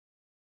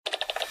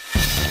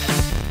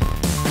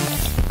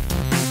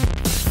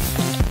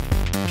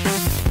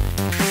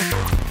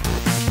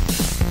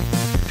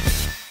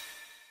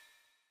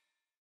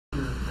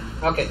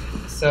Okay,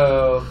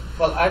 so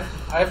well,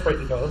 I've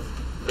written both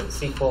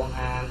SQL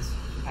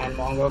and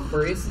Mongo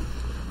queries,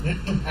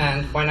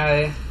 and when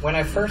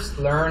I first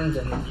learned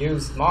and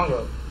used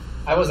Mongo,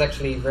 I was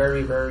actually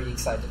very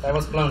excited. I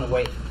was blown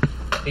away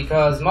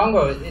because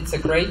Mongo, it's a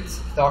great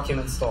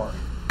document store.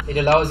 It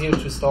allows you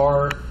to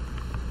store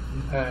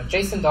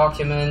JSON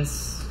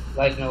documents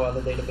like no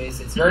other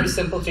database. It's very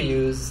simple to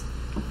use.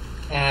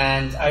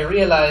 And I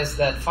realized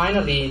that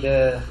finally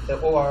the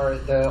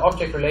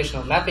object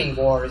relational mapping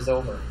war is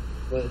over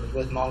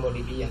with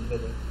MongoDB and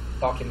with the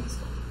document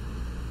store.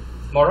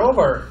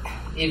 Moreover,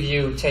 if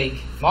you take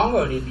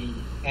MongoDB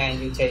and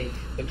you take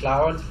the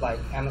cloud, like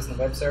Amazon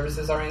Web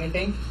Services or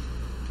anything,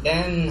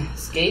 then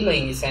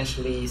scaling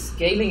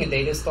a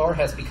data store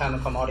has become a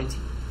commodity.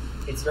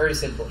 It's very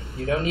simple.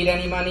 You don't need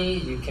any money.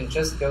 You can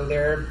just go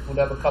there, put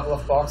up a couple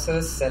of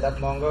boxes, set up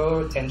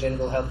Mongo. Tengen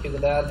will help you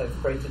with that. They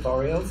have great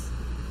tutorials.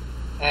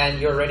 And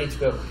you're ready to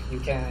go. You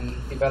can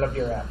develop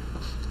your app.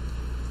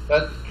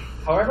 But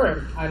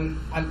however,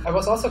 I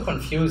was also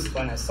confused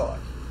when I saw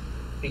it,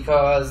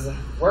 because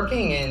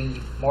working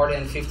in more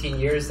than 15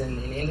 years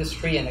in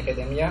industry and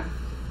academia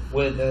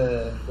with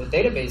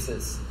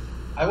databases,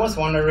 I was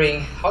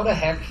wondering, how the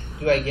heck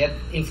do I get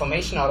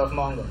information out of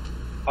Mongo?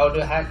 How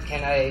the heck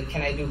can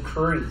I do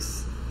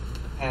queries?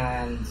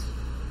 And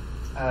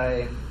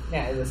as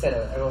I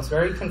said, I was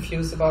very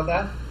confused about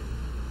that,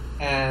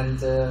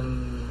 and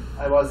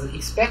I was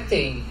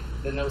expecting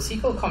the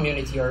NoSQL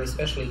community, or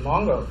especially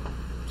Mongo,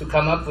 to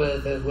come up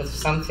with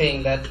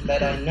something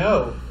that I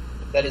know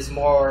that is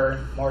more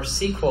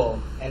SQL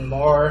and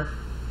more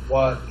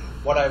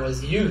what I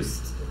was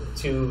used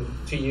to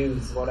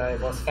use, what I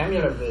was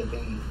familiar with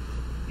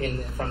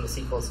from the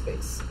SQL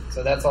space.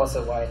 So that's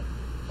also why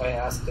I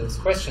asked those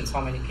questions.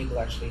 How many people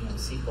actually know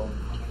SQL?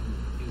 How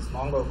many use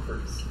Mongo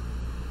queries?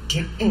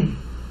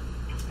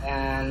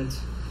 And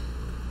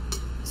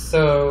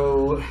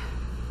so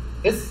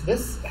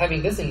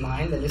having this in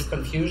mind and this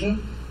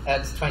confusion,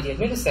 at 28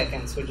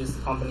 Milliseconds, which is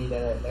the company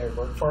that I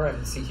work for, I'm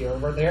the CTO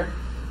over there,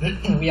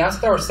 we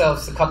asked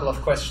ourselves a couple of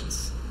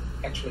questions,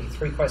 actually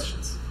 3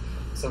 questions.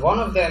 So one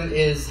of them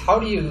is, how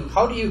do you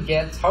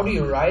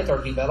write or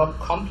develop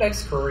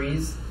complex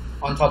queries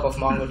on top of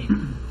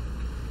MongoDB?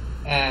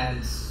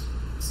 And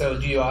so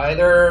do you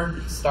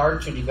either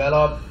start to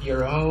develop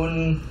your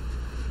own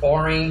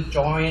boring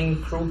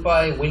join, group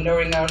by,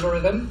 windowing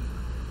algorithm,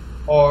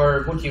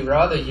 or would you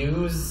rather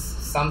use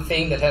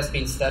something that has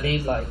been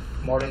studied like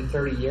more than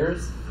 30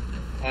 years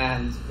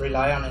and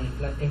rely on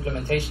an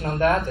implementation on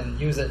that and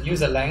use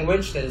a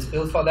language that is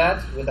built for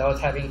that without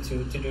having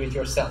to do it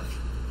yourself?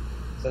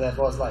 So that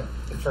was like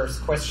the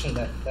first question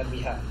that we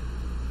had.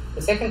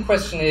 The second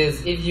question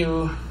is, if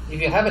you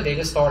have a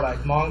data store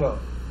like Mongo,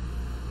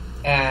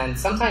 and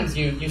sometimes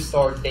you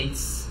store date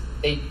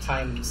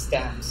time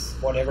stamps,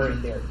 whatever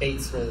in there,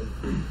 dates with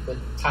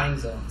time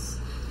zones.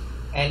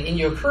 And in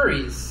your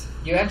queries,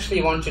 you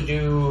actually want to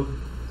do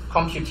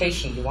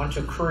computation. You want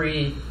to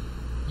query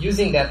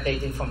using that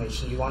date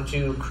information. You want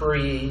to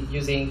query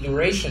using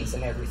durations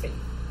and everything.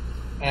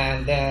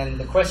 And then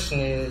the question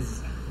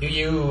is, do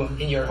you,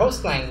 in your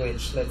host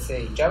language, let's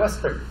say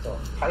JavaScript or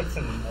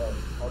Python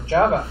or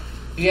Java,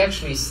 do you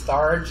actually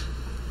start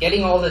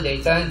getting all the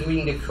data and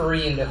doing the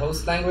query in the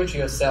host language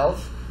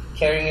yourself,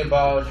 caring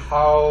about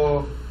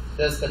how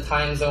does the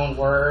time zone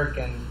work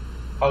and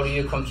how do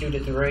you compute the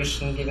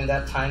duration given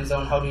that time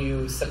zone, how do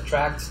you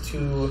subtract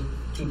two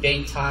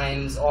date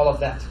times, all of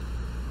that?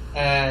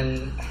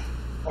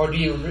 Or do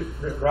you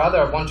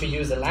rather want to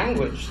use a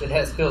language that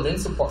has built-in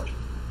support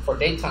for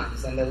date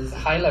times and that is a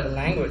high-level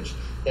language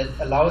that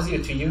allows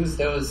you to use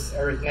those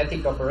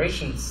arithmetic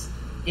operations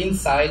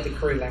inside the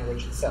query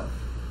language itself?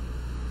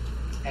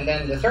 And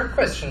then the third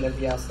question that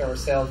we ask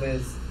ourselves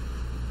is,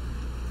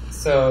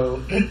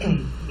 so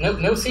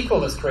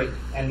NoSQL is great,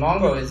 and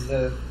Mongo is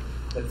the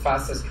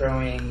fastest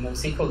growing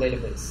NoSQL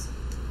database.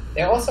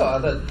 There are also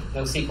other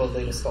NoSQL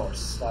data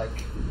stores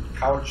like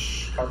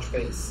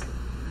Couchbase,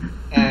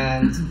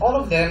 and all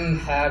of them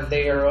have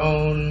their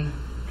own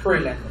query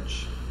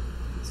language.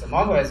 So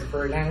Mongo has a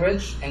query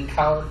language, and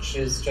Couch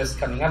is just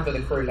coming up with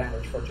a query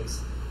language for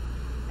JSON.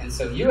 And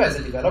so you as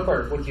a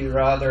developer, would you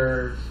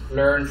rather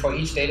learn for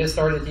each data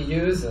store that you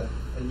use a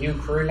new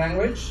query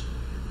language,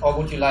 or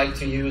would you like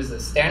to use a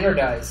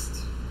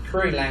standardized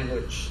query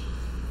language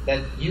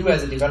that you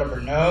as a developer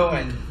know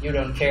and you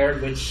don't care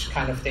which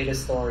kind of data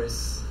store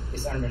is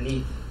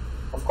underneath?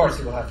 Of course,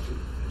 you will have to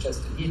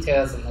adjust the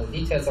details and know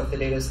details of the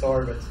data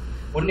store, but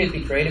wouldn't it be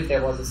great if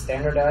there was a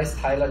standardized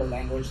high-level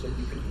language that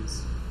you could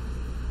use?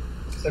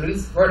 So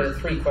these were the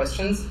 3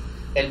 questions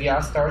that we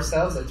asked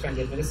ourselves at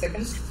 28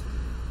 milliseconds.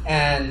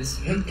 And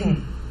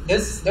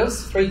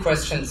those 3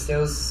 questions,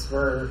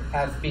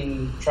 have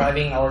been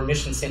driving our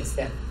mission since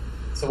then.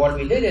 So what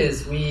we did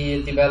is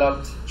we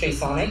developed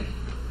JSONiq,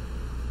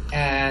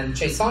 and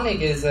JSONiq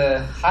is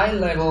a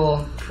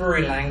high-level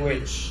query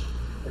language,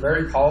 a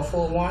very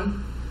powerful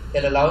one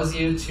that allows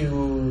you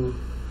to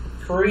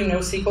query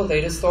NoSQL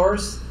data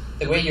stores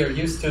the way you're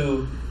used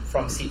to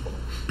from SQL.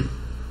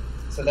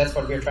 So that's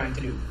what we're trying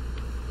to do.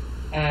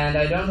 And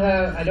I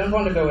don't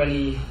want to go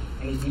any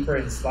deeper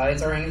in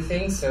slides or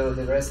anything. So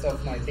the rest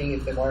of my thing,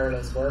 if the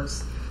wireless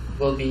works,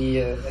 will be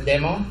a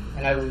demo,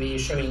 and I will be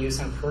showing you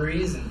some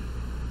queries and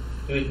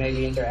do it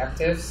maybe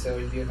interactive. So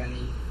if you have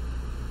any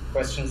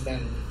questions,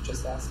 then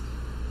just ask.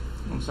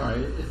 I'm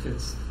sorry if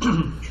it's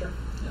sure.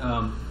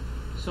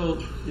 So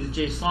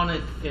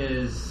JSONiq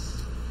is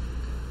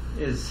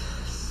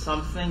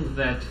something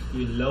that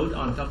you load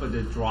on top of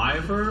the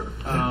driver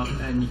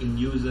and you can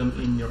use them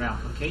in your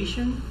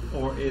application,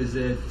 or is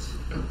it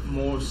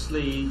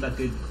mostly like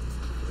a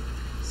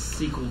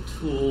SQL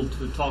tool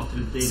to talk to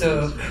the database?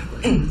 So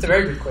it's a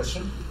very good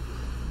question.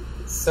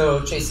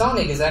 So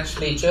JSONiq is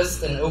actually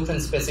just an open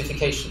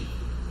specification.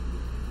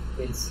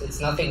 It's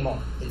nothing more.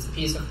 It's a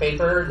piece of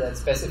paper that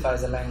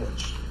specifies a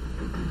language,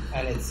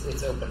 and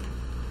it's open.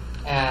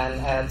 And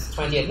at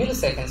 28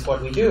 milliseconds,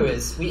 what we do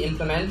is we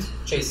implement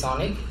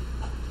JSONiq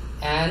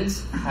and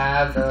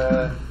have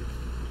a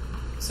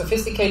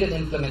sophisticated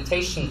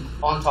implementation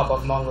on top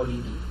of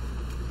MongoDB.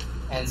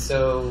 And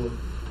so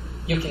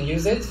you can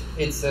use it.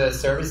 It's a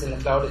service in the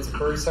cloud. It's a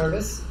query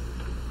service,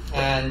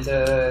 and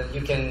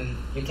you can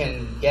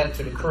get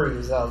to the query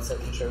results. I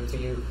can show it to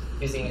you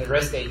using a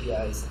REST API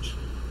essentially.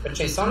 But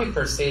JSONiq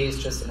per se is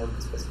just an open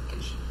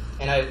specification.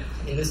 And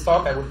in this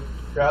talk, I would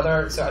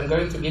rather, so I'm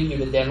going to give you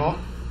the demo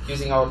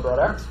using our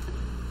product,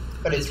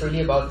 but it's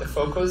really about the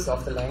focus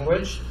of the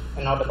language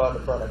and not about the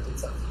product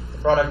itself. The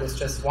product is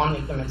just one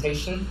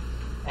implementation,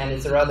 and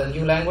it's a rather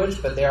new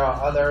language, but there are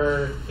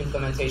other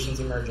implementations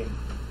emerging.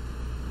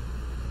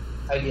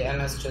 IBM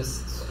has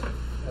just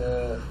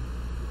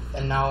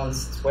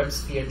announced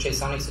WebSphere,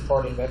 JSONiq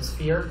support in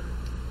WebSphere.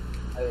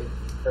 I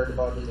heard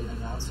about it in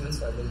announcements,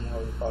 so I didn't know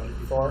about it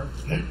before.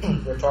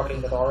 We're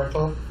talking with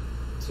Oracle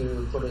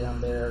to put it on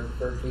their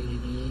Berkeley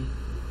DB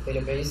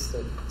database.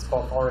 It's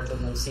called Oracle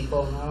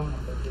NoSQL now,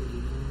 not Berkeley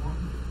DB anymore.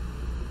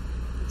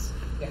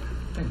 Yeah.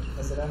 Thank you.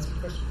 Does that answer the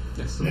question?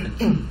 Yes.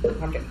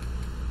 Okay.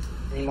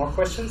 Any more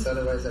questions?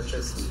 Otherwise, I'll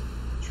just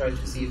try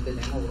to see if the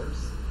demo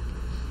works.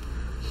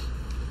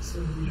 So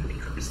let me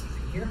copy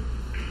something here.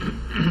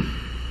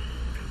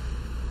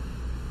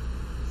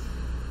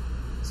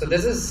 So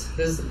this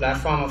is the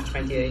platform of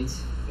 28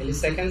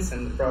 milliseconds,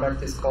 and the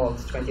product is called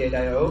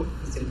 28IO.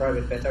 It's in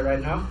private beta right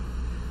now.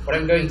 What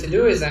I'm going to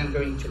do is I'm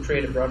going to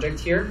create a project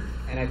here,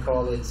 and I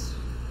call it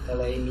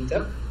LA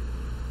Meetup.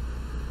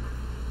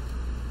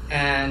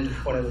 And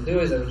what I will do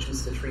is I will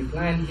choose the free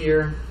plan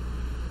here.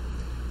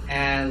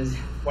 And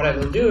what I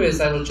will do is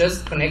I will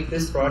just connect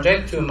this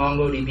project to a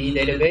MongoDB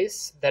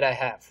database that I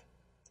have.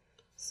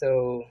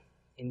 So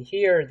in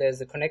here, there's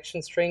a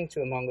connection string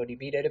to a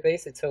MongoDB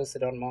database. It's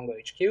hosted on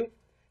MongoHQ.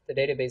 The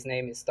database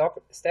name is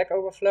Stack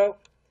Overflow.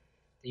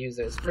 The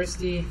user is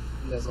Christy.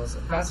 And there's also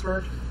a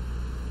password.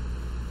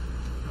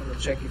 I will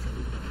check if I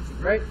did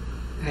everything right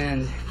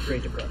and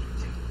create a project.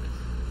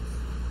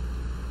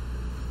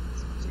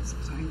 So it'll take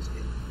some time to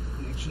get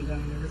the connection done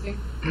and everything.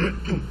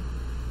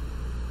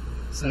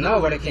 So now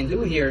what I can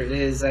do here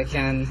is I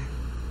can,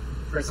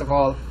 first of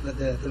all,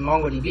 the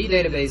MongoDB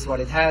database, what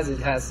it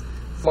has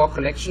 4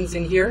 collections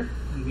in here,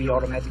 and we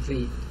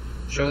automatically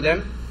show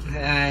them.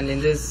 And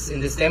in this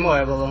demo,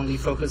 I will only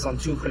focus on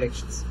 2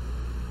 collections.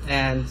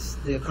 And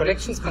the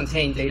collections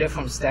contain data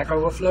from Stack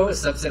Overflow, a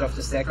subset of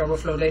the Stack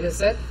Overflow data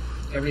set.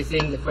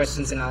 Everything, the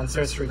questions and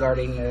answers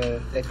regarding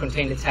that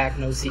contain the tag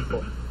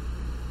NoSQL.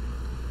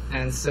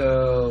 And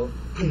so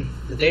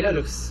the data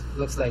looks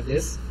like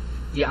this.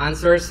 The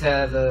answers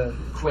have a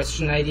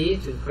question ID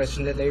to the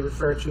question that they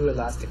refer to, a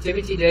last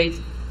activity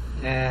date,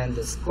 and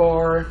the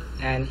score,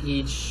 and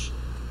each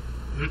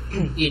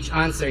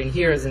answer in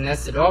here is a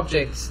nested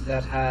object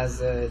that has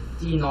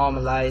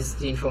denormalized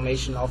the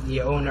information of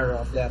the owner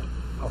of that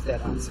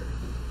answer.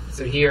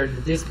 So here,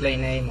 the display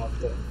name of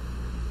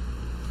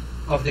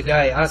the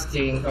guy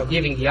asking or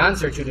giving the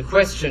answer to the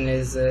question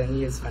is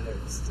Niels van der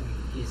Rist. And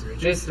he's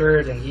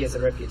registered, and he has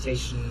a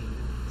reputation,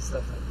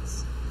 stuff like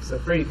this. So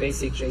pretty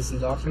basic JSON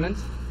document.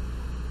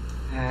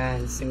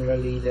 And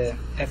similarly, the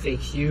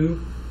FAQ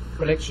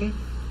collection,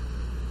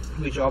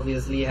 which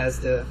obviously has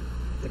the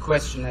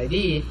question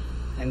ID,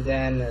 and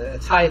then a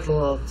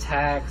title,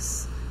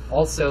 tags.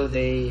 Also,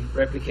 they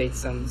replicate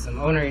some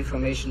owner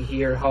information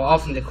here, how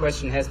often the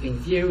question has been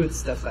viewed,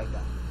 stuff like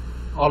that.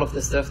 All of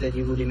the stuff that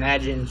you would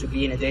imagine to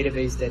be in a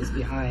database that is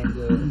behind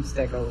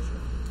Stack Overflow.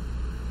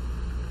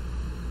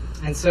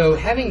 And so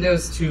having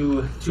those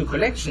two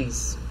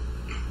collections,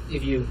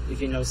 if you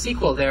know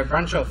SQL, there are a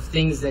bunch of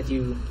things that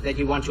you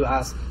want to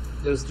ask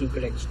those 2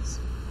 collections.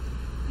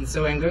 And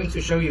so I'm going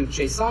to show you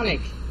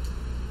JSONiq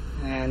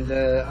and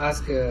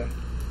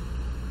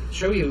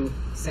show you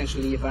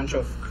essentially a bunch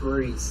of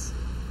queries,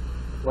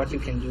 what you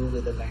can do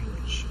with the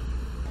language.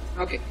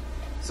 Okay,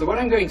 so what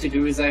I'm going to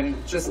do is I'm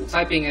just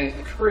typing a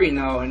query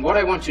now, and what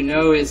I want to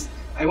know is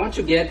I want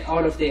to get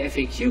out of the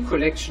FAQ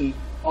collection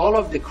all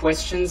of the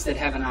questions that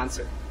have an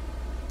answer.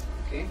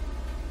 Okay,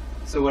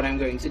 so what I'm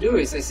going to do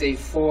is I say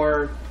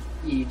for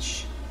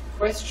each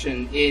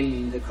question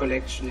in the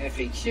collection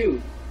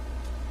FAQ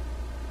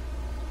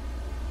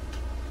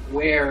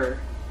where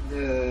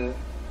the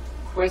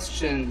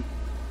question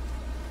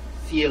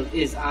field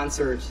is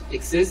answered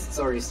exists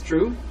or is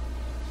true,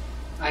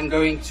 I'm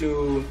going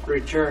to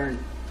return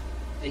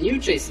a new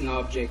JSON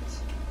object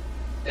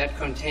that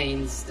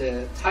contains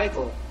the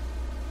title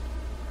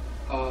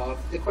of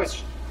the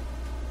question.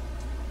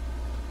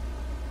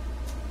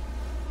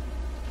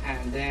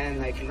 And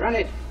then I can run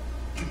it,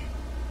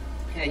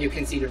 and you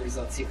can see the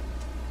results here.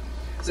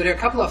 So there are a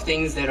couple of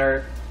things that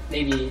are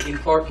maybe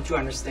important to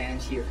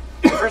understand here.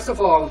 First of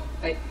all,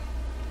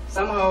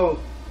 somehow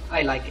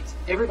I like it.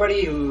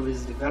 Everybody who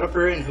is a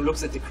developer and who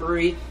looks at the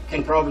query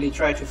can probably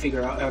try to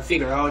figure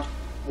out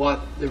what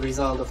the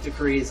result of the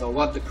query is or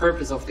what the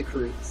purpose of the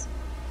query is.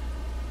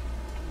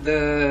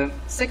 The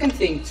second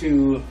thing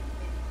to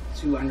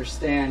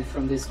understand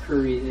from this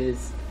query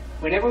is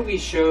whenever we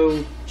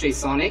show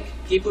JSONiq,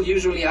 people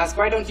usually ask,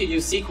 why don't you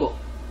use SQL?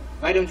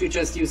 Why don't you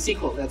just use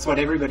SQL? That's what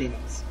everybody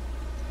knows.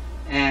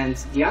 And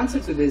the answer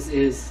to this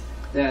is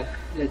that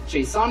the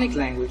JSONiq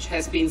language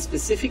has been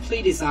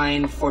specifically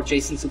designed for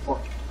JSON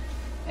support.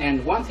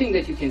 And one thing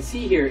that you can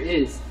see here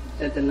is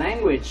that the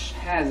language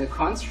has a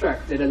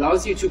construct that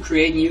allows you to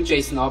create new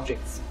JSON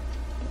objects.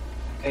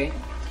 Okay?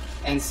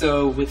 And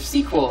so with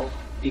SQL,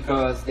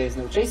 because there's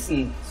no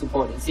JSON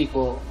support in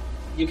SQL,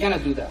 you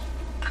cannot do that.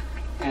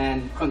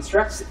 And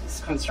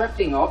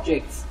constructing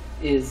objects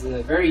is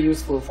very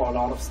useful for a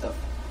lot of stuff.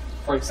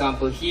 For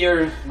example,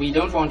 here we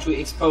don't want to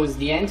expose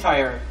the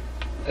entire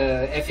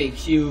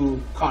FAQ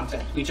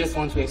content. We just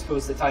want to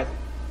expose the title.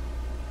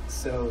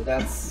 So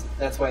that's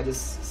why this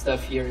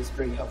stuff here is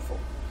pretty helpful.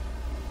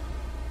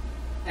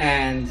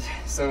 And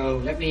so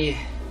let me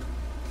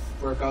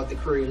work out the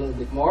query a little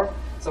bit more.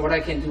 So what I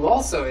can do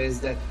also is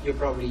that you're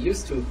probably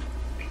used to.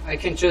 I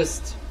can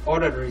just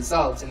order the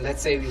result, and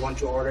let's say we want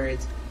to order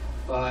it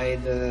by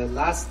the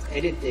last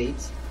edit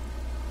date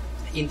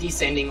in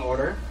descending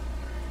order,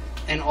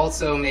 and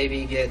also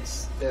maybe get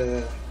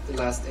the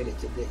last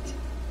edited date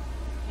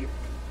here.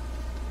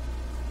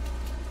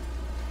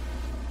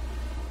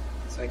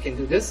 So I can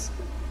do this,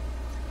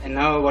 and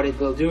now what it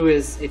will do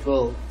is it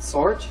will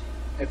sort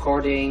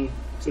according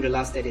to the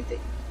last edit date.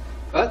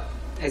 But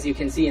as you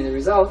can see in the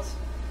result,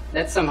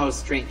 that's somehow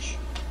strange.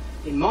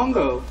 In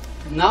Mongo,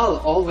 null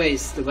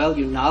always, the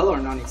value null or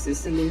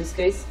non-existent in this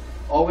case,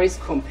 always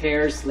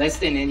compares less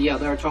than any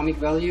other atomic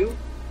value.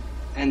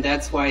 And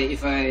that's why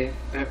if I,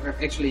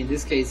 actually in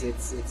this case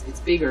it's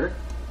bigger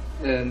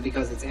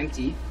because it's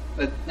empty,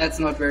 but that's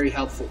not very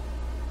helpful,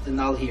 the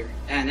null here.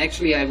 And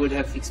actually I would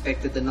have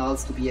expected the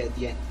nulls to be at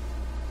the end.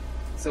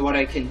 So what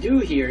I can do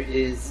here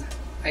is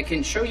I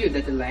can show you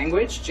that the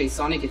language,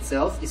 JSONiq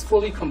itself, is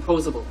fully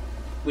composable,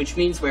 which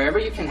means wherever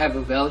you can have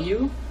a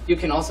value, you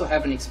can also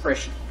have an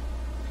expression.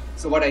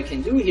 So what I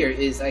can do here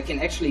is I can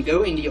actually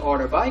go in the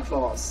order by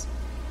clause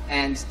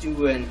and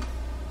do an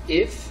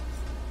if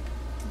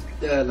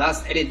the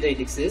last edit date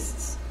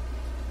exists,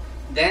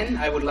 then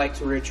I would like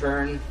to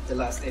return the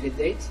last edit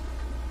date.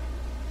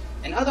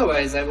 And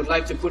otherwise, I would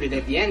like to put it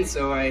at the end,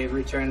 so I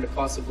return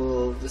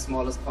the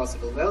smallest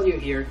possible value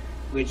here,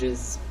 which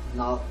is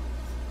null.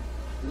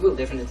 It will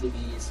definitely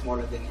be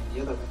smaller than in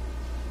the other one,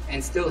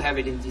 and still have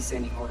it in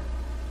descending order.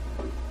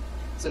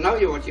 So now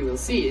what you will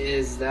see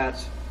is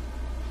that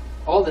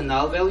all the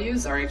null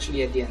values are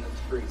actually at the end of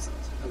the query result.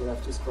 I will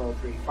have to scroll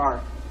pretty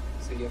far,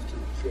 so you have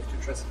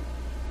to trust me.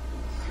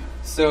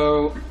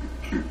 So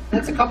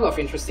that's a couple of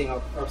interesting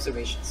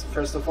observations.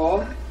 First of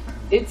all,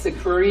 it's a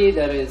query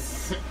that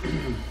is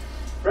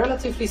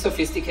relatively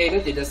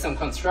sophisticated. It does some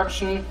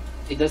construction,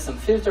 it does some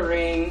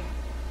filtering,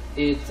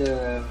 it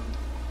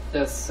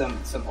does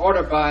some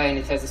order by, and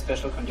it has a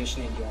special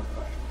condition in the order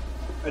by.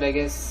 But I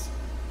guess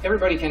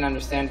everybody can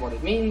understand what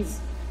it means,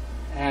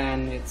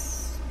 and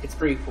it's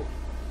pretty cool.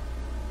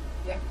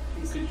 Yeah,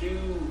 please. Could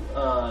you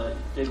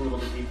dig a little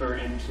bit deeper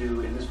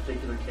into, in this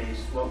particular case,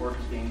 what work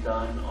is being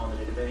done on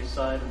the database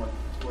side and what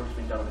work is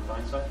being done on the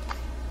client side?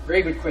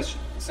 Very good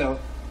question. So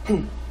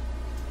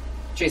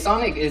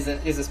JSONiq is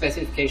a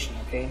specification,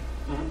 okay?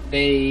 Mm-hmm.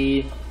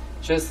 They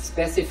just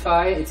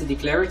specify, it's a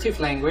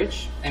declarative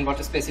language, and what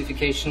the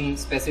specification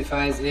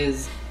specifies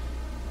is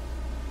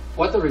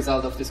what the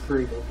result of this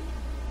query will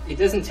be. It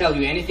doesn't tell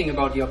you anything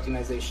about the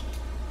optimization.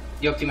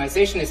 The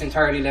optimization is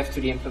entirely left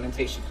to the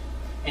implementation.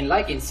 And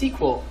like in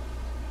SQL,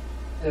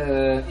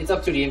 it's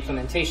up to the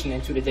implementation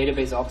and to the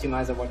database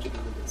optimizer what to do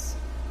with this.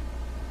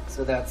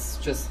 So that's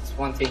just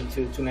one thing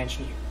to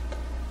mention here.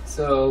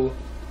 So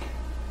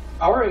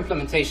our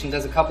implementation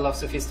does a couple of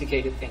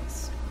sophisticated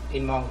things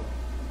in Mongo.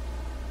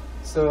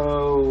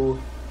 So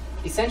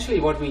essentially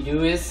what we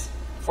do is,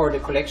 for the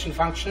collection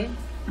function,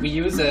 we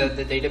use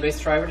the database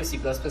driver, the C++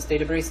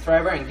 database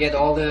driver, and get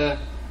all the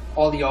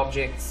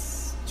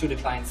objects to the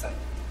client side.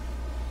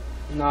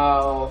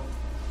 Now,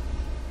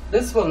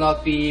 this will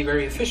not be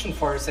very efficient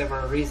for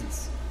several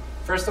reasons.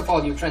 First of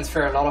all, you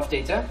transfer a lot of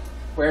data,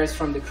 whereas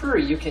from the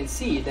query you can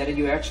see that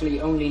you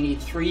actually only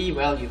need 3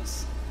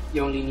 values.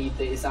 You only need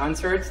the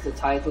isAnswered, the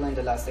title, and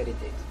the last edit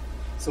date.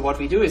 So what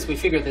we do is we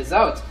figure this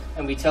out,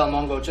 and we tell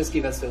Mongo, just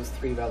give us those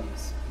 3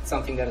 values. It's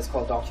something that is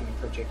called document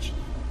projection.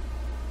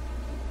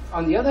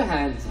 On the other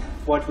hand,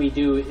 what we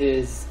do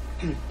is,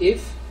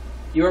 if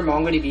your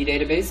MongoDB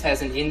database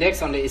has an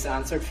index on the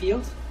isAnswered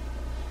field,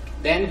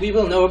 then we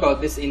will know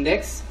about this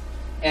index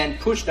and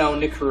push down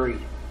the query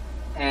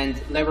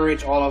and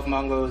leverage all of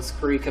Mongo's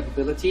query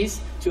capabilities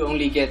to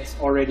only get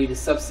already the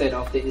subset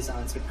of the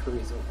isAnswered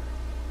queries over.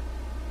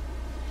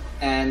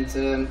 And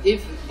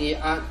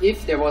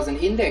if there was an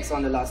index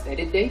on the last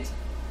edit date,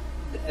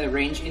 a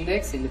range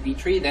index in the B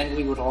tree, then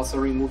we would also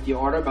remove the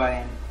order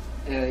by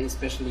and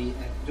especially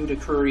do the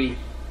query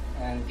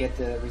and get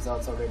the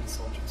results already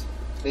sorted.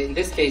 In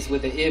this case,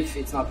 with the if,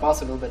 it's not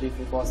possible, but if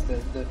it was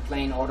the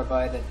plain order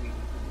by, that we would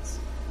do this.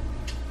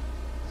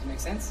 Does it make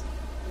sense?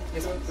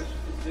 Yes.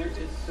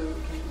 So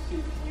can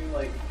you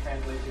like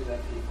translate to that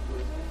the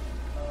equivalent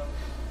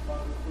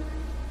Mongo query?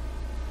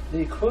 The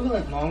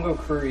equivalent Mongo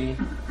query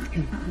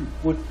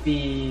would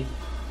be.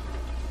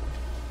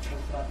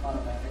 It's not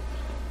automatic.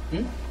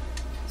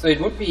 So it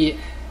would be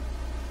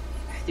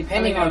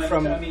depending on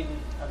from. I mean,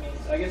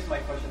 I guess my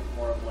question is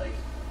more of like,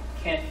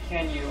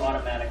 can you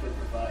automatically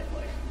provide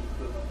like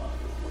the equivalent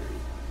Mongo query,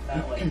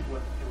 not like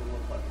what it would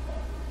look like in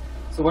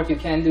Mongo? So what you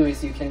can do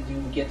is you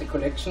can get the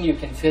collection. You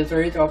can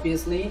filter it,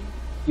 obviously.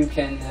 You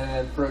can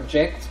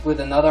project with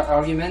another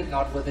argument,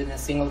 not within a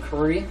single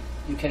query.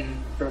 You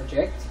can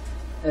project.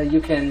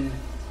 You can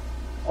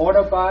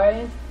order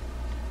by,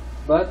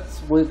 but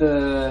with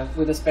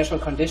a special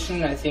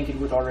condition, I think it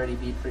would already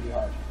be pretty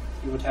hard.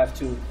 You would have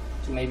to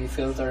maybe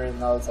filter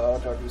nulls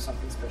out or do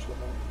something special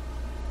about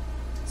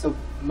it. So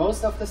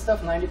most of the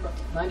stuff,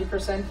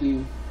 90%,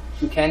 you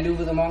can do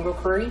with a Mongo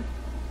query,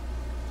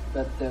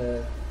 but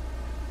the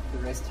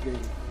rest here.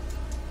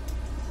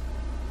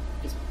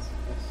 Yes,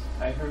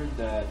 I heard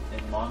that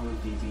in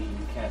MongoDB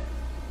you can't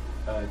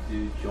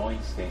do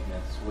join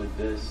statements. Would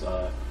this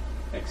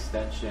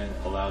extension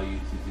allow you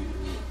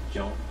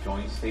to do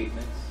join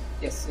statements?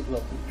 Yes, it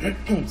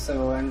will.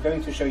 So I'm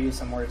going to show you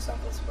some more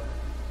examples for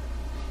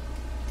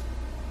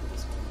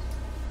this one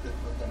that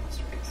will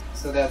demonstrate.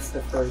 So that's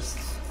the first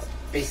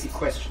basic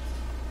question,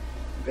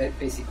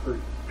 basic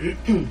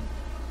query.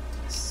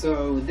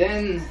 So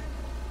then,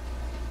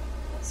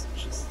 let's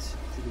just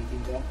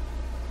deleting that.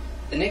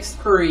 The next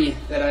query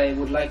that I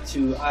would like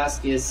to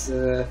ask is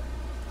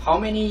how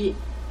many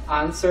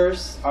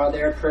answers are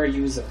there per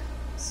user?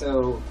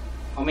 So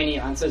how many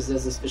answers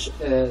does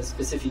a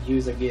specific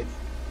user give?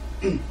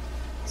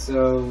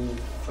 So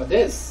for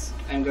this,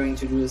 I'm going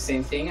to do the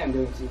same thing. I'm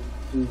going to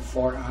do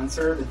for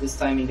answer, but this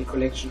time in the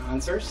collection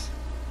answers.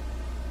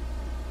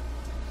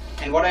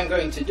 And what I'm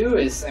going to do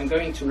is I'm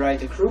going to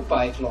write a group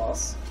by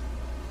clause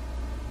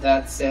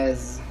that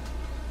says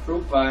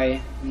group by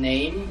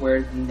name,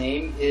 where the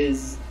name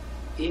is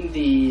in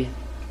the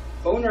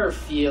owner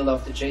field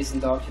of the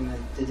JSON document,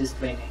 the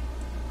display name.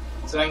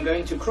 So I'm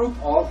going to group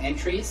all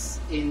entries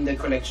in the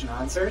collection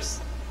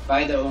answers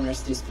by the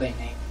owner's display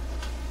name.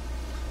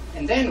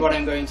 And then what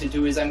I'm going to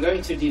do is I'm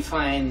going to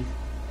define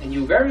a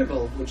new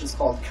variable, which is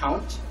called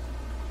count.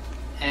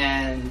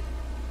 And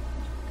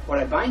what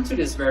I bind to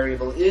this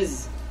variable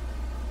is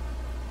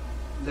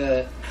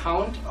the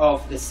count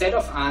of the set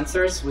of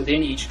answers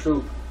within each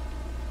group.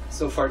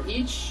 So for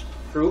each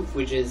group,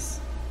 which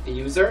is a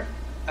user,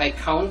 I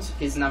count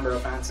his number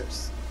of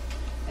answers.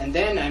 And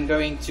then I'm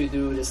going to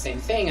do the same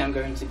thing. I'm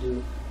going to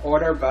do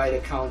order by the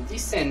count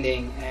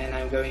descending, and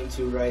I'm going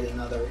to write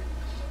another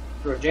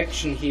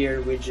projection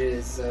here, which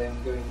is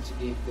I'm going to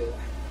give the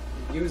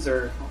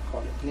user, I'll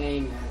call it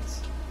name,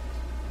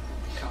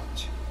 and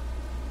count.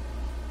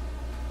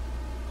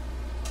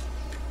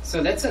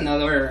 So that's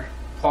another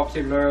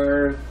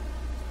popular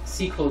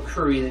SQL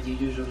query that you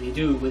usually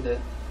do with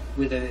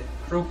a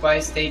group by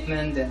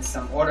statement and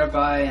some order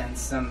by and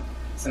some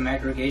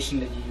aggregation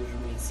that you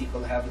usually in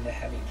SQL have in the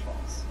having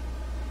clause.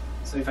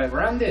 So if I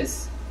run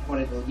this, what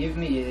it will give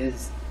me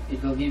is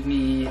it will give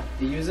me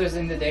the users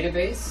in the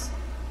database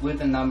with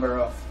the number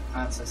of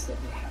answers that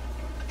they have.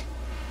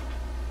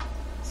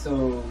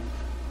 So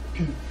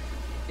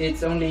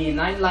it's only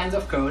 9 lines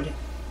of code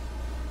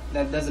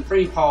that does a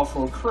pretty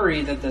powerful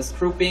query that does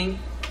grouping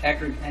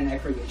and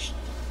aggregation.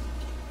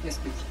 Yes,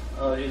 please.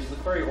 Is the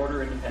query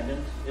order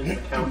independent? Is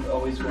the count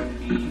always going to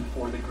be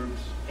for the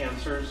group's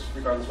answers,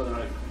 regardless whether or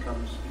not it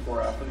comes before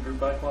or after the group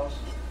by clause?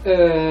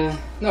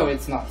 No,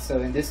 it's not.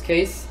 So in this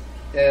case,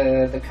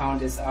 the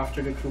count is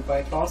after the group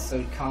by clause, so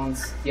it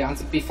counts the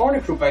answer. Before the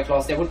group by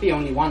clause, there would be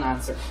only one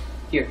answer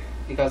here,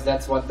 because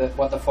that's what the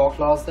for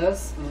clause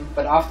does. Mm-hmm.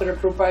 But after the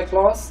group by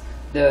clause,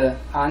 the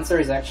answer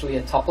is actually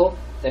a tuple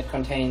that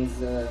contains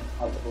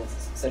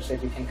multiples, such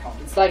that you can count.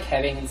 It's like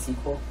having in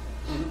SQL.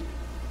 Mm-hmm.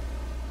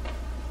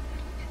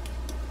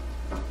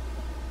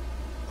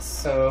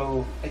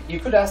 So you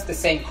could ask the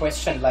same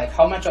question, like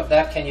how much of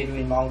that can you do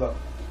in Mongo?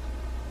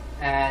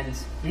 And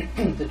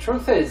the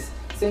truth is,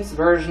 since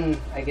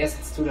version, I guess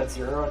it's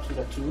 2.0 or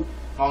 2.2,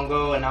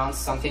 Mongo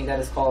announced something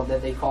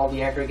that they call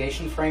the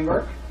aggregation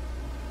framework.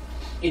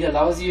 It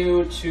allows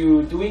you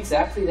to do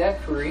exactly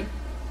that query.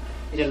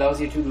 It allows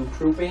you to do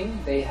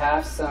grouping. They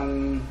have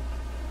some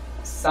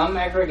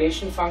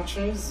aggregation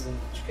functions, in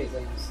which case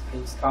I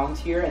use count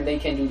here, and they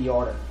can do the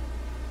order.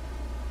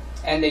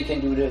 And they can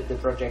do the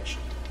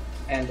projection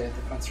and the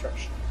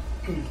construction.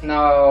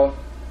 Now,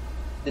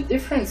 the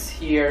difference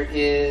here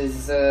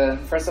is,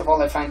 first of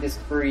all, I find this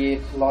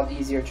query a lot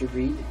easier to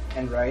read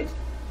and write.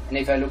 And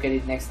if I look at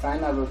it next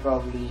time, I will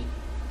probably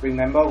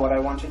remember what I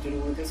wanted to do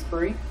with this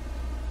query.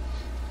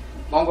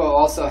 Mongo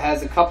also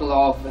has a couple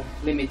of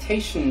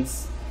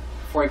limitations.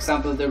 For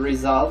example, the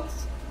result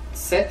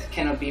set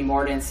cannot be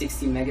more than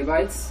 60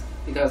 megabytes,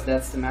 because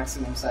that's the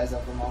maximum size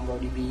of a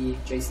MongoDB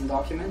JSON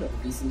document, or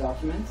a BSON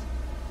document.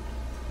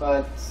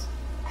 But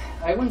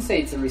I wouldn't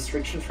say it's a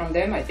restriction from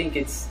them. I think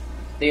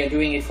they are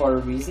doing it for a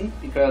reason,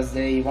 because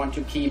they want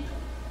to keep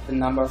the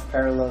number of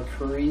parallel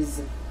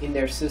queries in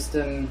their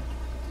system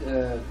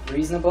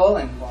reasonable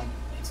and want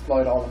to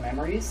exploit all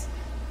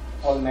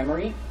the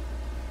memory.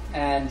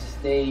 And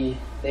they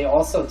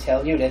also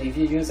tell you that if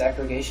you use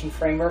aggregation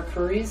framework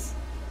queries,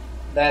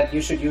 that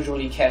you should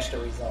usually cache the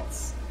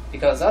results,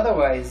 because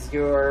otherwise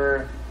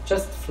you're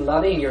just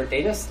flooding your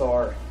data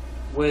store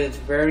with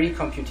very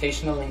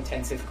computational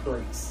intensive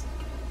queries.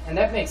 And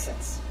that makes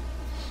sense.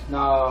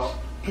 Now,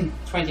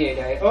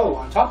 28IO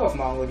on top of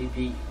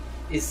MongoDB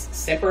is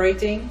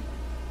separating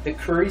the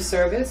query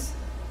service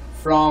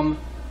from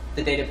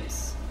the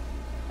database.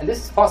 And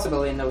this is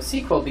possible in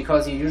NoSQL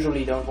because you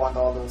usually don't want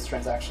all those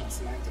transactional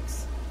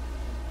semantics.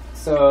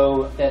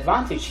 So the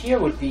advantage here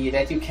would be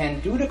that you can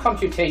do the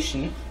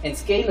computation and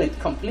scale it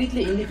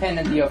completely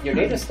independently of your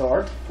data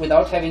store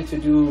without having to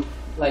do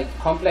like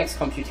complex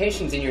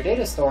computations in your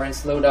data store and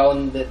slow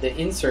down the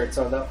inserts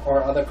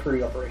or other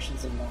query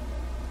operations in Mongo.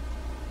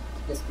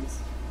 Yes, please.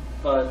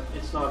 But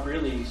it's not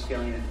really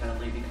scaling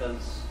independently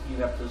because you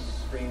have to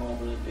stream all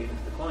the data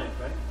to the client,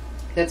 right?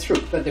 That's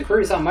true, but the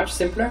queries are much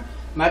simpler,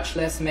 much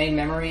less main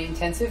memory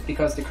intensive,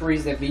 because the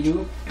queries that we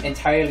do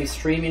entirely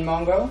stream in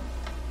Mongo,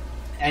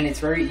 and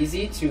it's very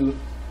easy to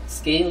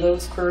scale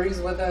those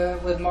queries with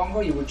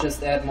Mongo. You would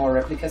just add more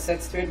replica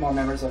sets to it, more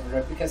members of a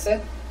replica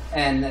set,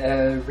 and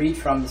read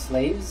from the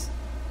slaves,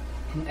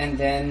 and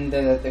then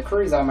the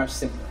queries are much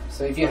simpler.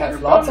 So if you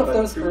have lots of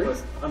those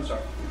queries... I'm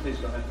sorry, please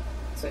go ahead.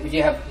 So if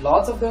you have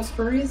lots of those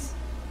queries,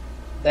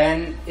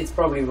 then it's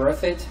probably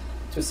worth it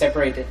to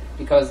separate it,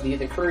 because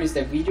the queries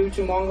that we do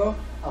to Mongo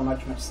are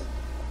much, much simpler.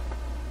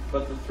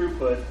 But the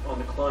throughput on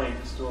the client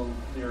is still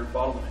your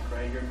bottleneck,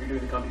 right? You're doing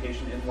the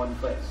computation in one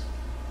place.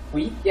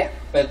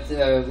 But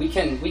we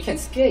can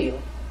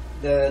scale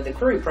the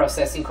query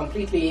processing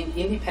completely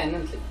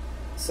independently.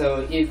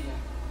 So if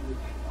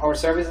our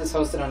service is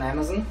hosted on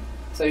Amazon,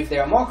 so if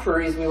there are more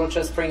queries, we will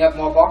just bring up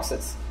more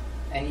boxes,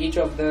 and each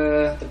of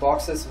the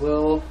boxes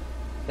will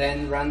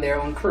then run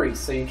their own queries.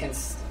 So you can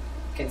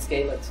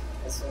scale it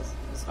as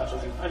much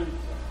as you want.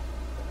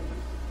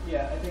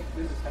 Yeah, I think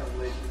this is kind of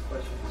related to this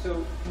question.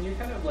 So can you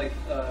kind of like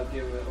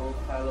give a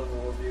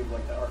high-level overview of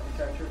like the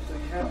architecture? So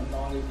you have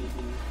MongoDB,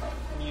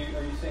 and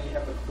are you saying you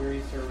have a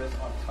query service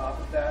on top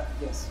of that?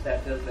 Yes.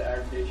 That does the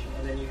aggregation,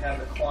 and then you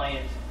have a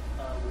client,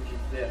 which is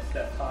this,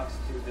 that talks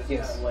to this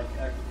Yes. kind of like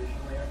aggregation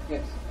layer?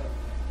 Yes.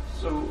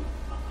 So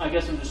I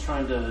guess I'm just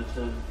trying to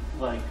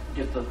like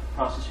get the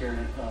process here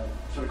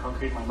sort of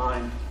concrete in my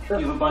mind. Sure.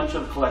 You have a bunch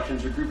of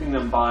collections, you're grouping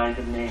them by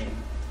the name,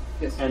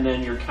 Yes. and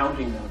then you're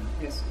counting them.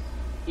 Yes.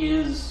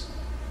 Is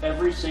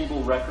every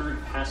single record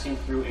passing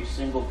through a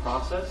single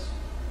process?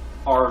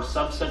 Are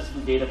subsets of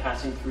the data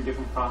passing through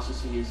different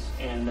processes,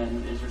 and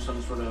then is there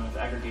some sort of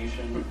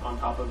aggregation on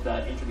top of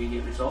that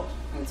intermediate result?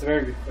 That's a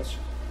very good question.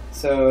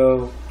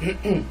 So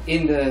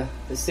in the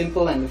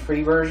simple and the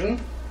free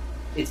version,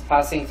 it's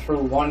passing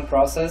through one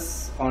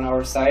process on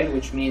our side,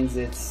 which means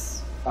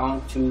it's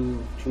bound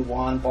to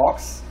one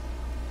box.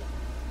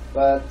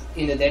 But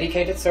in the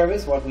dedicated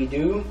service, what we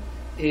do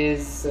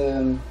is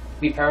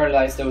we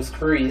parallelize those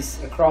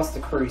queries across the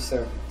query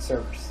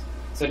servers.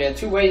 So there are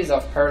two ways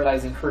of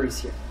parallelizing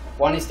queries here.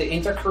 One is the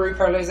inter-query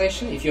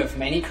parallelization. If you have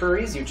many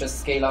queries, you just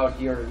scale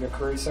out your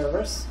query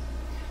servers.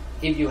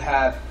 If you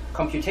have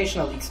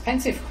computational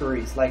expensive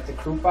queries like the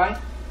group by,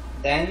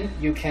 then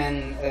you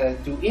can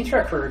do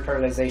intra-query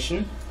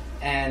parallelization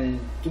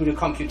and do the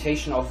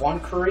computation of one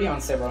query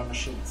on several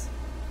machines.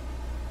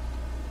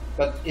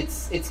 But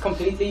it's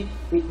completely,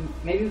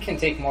 maybe we can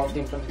take more of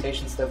the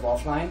implementation stuff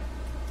offline,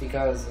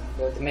 because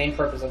the main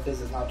purpose of this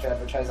is not to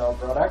advertise our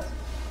product,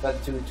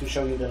 but to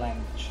show you the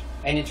language.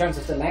 And in terms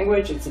of the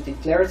language, it's a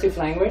declarative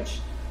language.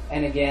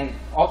 And again,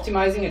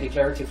 optimizing a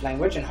declarative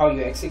language and how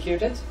you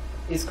execute it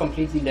is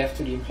completely left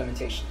to the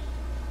implementation.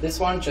 This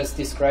one just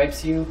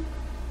describes you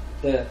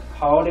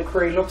how the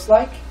query looks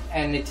like,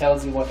 and it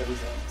tells you what the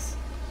result is.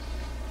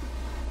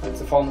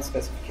 It's a formal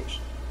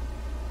specification.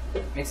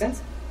 Make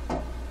sense?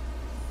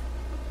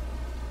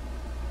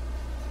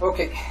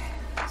 Okay,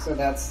 so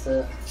that's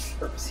the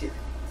purpose here.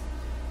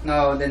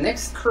 Now, the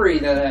next query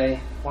that I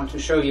want to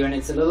show you, and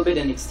it's a little bit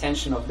an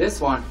extension of this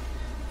one,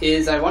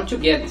 is I want to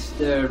get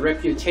the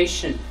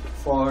reputation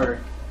for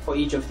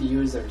each of the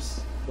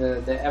users,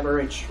 the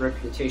average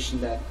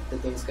reputation that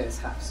those guys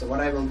have. So what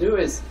I will do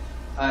is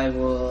I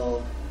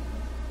will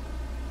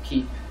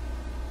keep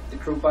the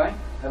group by.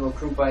 I will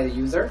group by the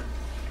user,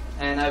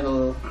 and I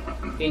will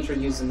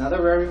introduce another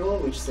variable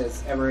which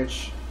says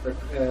average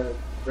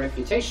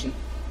reputation.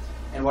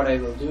 And what I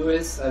will do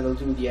is I will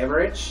do the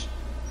average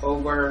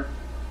over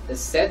the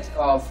set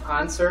of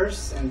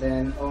answers and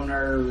then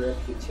owner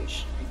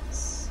reputation.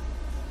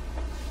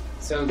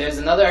 So there's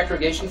another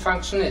aggregation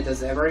function. It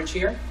does average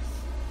here.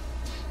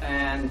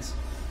 And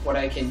what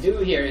I can do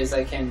here is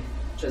I can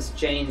just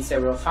chain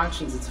several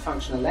functions. It's a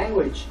functional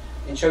language,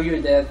 and show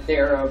you that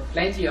there are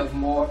plenty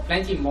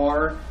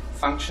more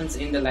functions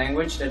in the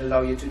language that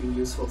allow you to do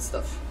useful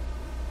stuff.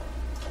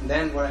 And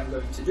then what I'm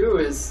going to do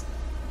is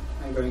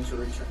I'm going to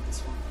return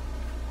this one.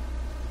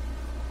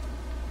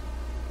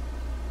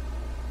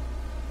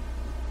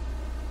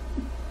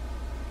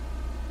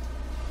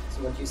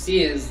 So what you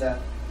see is that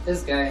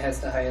this guy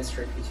has the highest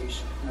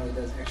reputation. No,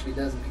 it actually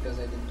doesn't, because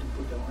I didn't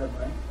put the order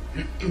by.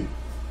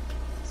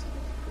 So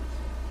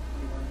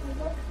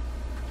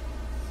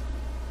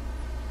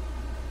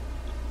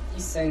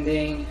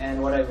descending, and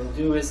what I will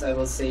do is I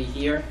will say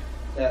here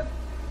that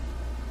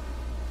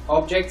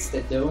objects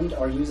that don't,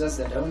 or users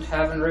that don't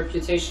have a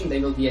reputation, they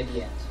will be at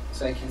the end.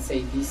 So I can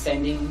say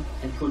descending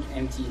and put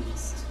empty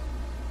list.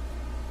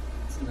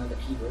 It's another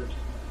keyword.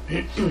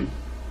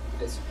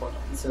 They support.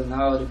 And so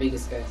now the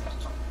biggest guy is at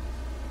the top.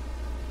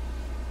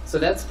 So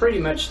that's pretty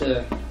much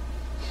the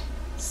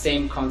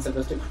same concept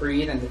of the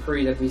query and the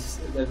query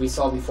that we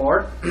saw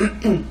before.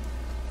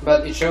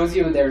 But it shows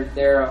you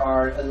there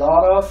are a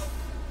lot of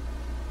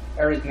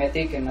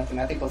arithmetic and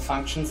mathematical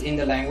functions in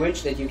the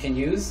language that you can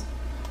use,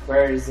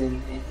 whereas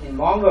in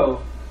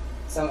Mongo,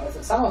 some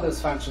of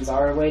those functions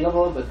are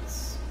available, but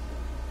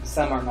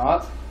some are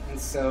not. And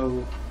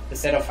so the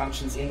set of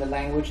functions in the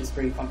language is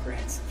pretty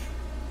comprehensive.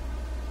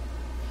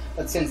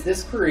 But since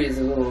this query is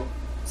a little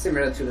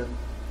similar to the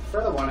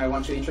further one, I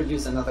want to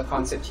introduce another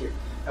concept here.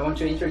 I want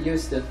to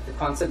introduce the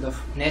concept of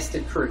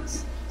nested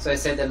queries. So I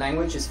said the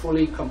language is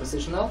fully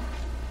compositional.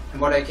 And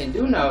what I can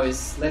do now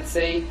is, let's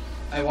say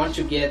I want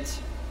to get,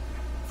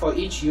 for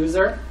each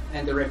user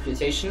and the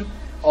reputation,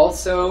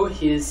 also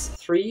his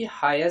 3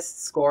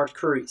 highest scored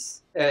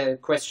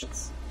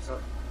questions.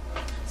 Sorry.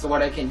 So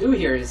what I can do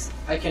here is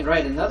I can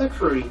write another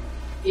query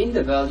in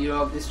the value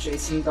of this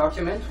JSON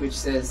document, which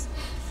says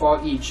for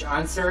each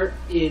answer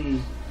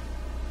in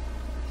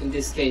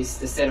this case,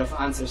 the set of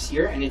answers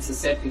here, and it's a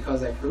set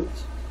because I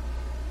grouped.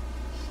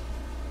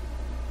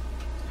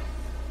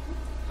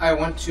 I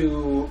want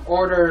to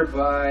order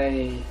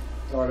by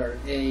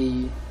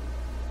 $a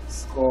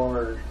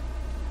score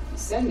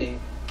descending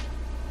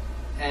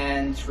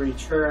and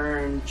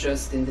return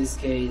just in this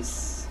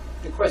case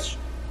the question.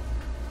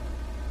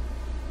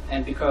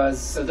 And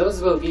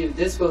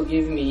this will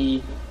give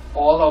me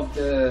all of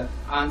the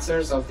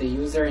answers of the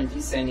user in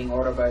descending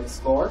order by the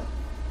score.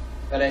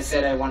 But I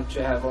said I want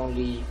to have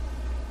only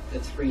the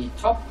 3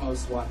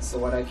 topmost ones. So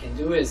what I can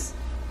do is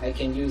I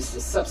can use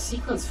the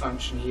subsequence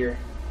function here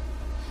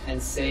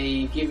and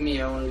say, give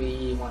me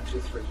only 1, 2,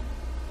 3.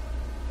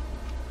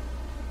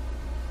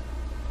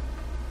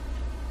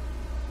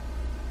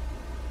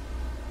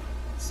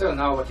 So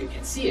now what you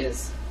can see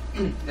is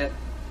that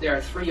there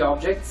are 3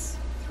 objects,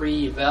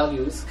 3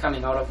 values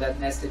coming out of that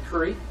nested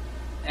query.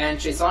 And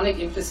JSONiq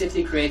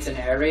implicitly creates an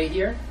array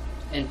here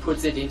and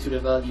puts it into the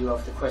value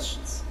of the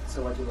questions.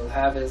 So what you will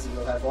have is you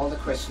will have all the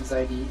questions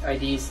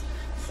IDs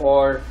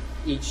for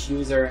each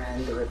user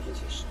and the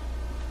reputation.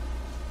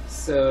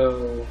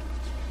 So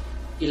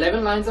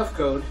 11 lines of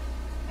code,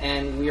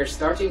 and we are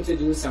starting to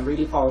do some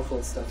really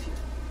powerful stuff here.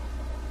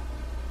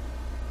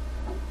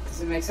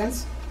 Does it make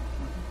sense?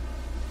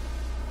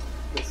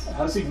 Yes.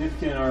 How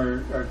significant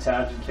are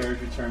tabs and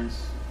carriage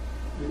returns?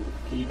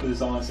 Can you put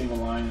this all in a single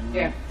line? And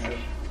yeah, sure.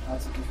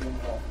 Not significant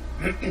at all.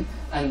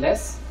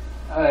 Unless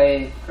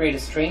I create a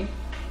string,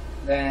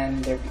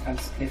 then there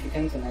becomes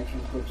significant, and I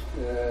can put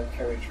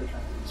carriage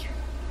return in the string.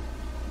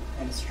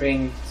 And a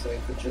string, so I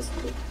could just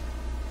put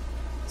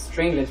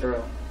string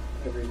literal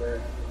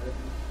everywhere.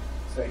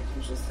 So I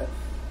can just have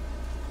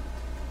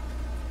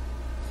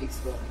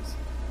fixed values.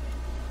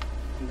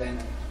 And then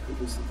I could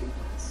do something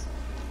like this.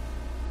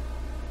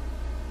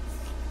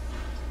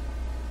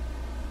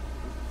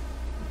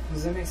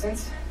 Does that make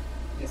sense?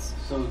 Yes.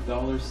 So $A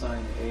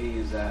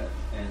is that,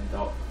 and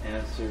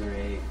answer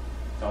A,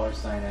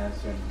 $answer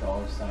and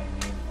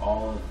 $name,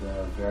 all of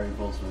the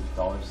variables with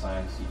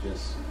 $signs you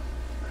just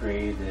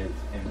created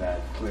in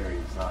that query.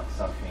 It's not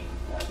something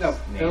that's no,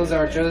 those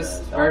are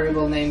just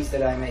variable names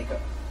that I make up.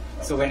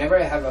 Okay. So whenever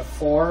I have a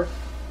for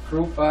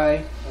group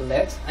by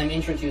let, I'm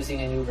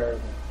introducing a new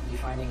variable,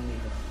 defining a new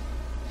variable.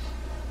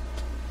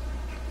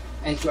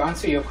 And to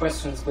answer your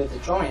questions with the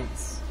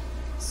joins,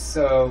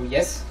 so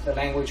yes, the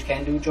language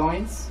can do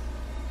joins.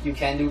 You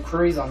can do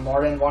queries on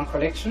more than one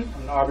collection,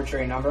 an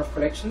arbitrary number of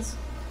collections.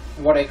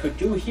 And what I could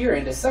do here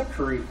in the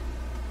subquery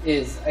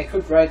is I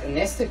could write a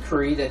nested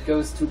query that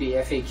goes to the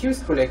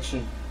FAQs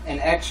collection and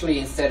actually,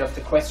 instead of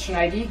the question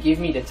ID, give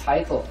me the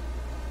title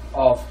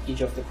of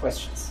each of the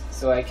questions.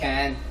 So I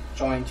can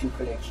join 2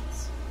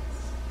 collections.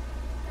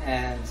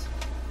 And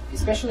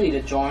especially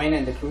the join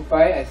and the group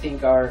by, I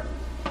think, are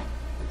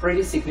a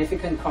pretty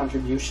significant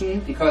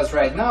contribution, because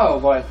right now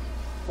what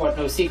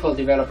NoSQL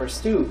developers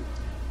do,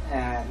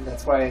 And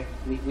that's why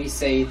we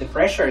say the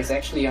pressure is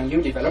actually on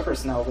you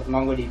developers now with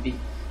MongoDB.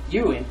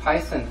 You in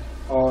Python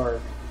or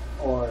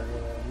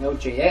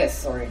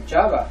Node.js or in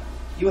Java,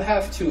 you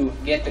have to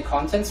get the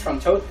contents from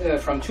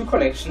two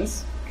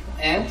collections,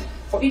 and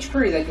for each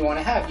query that you want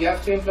to have, you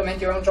have to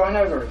implement your own join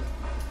algorithm.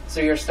 So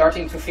you're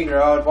starting to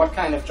figure out what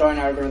kind of join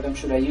algorithm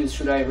should I use.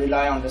 Should I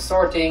rely on the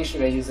sorting?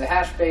 Should I use a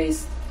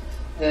hash-based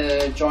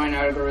join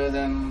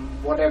algorithm?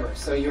 Whatever.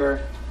 So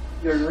you're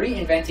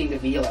reinventing the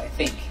wheel, I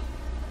think.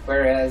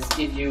 Whereas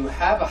if you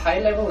have a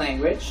high-level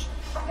language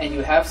and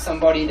you have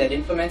somebody that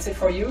implements it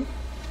for you,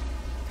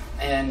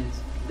 and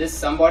this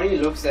somebody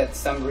looks at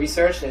some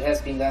research that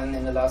has been done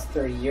in the last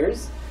 30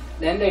 years,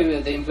 then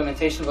the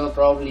implementation will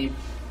probably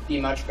be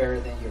much better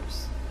than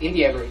yours, in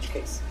the average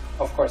case.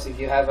 Of course, if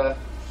you have a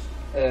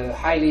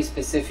highly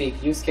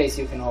specific use case,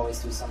 you can always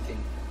do something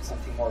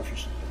more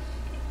efficient.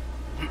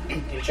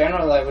 In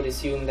general, I would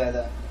assume that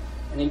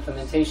an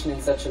implementation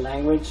in such a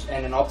language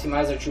and an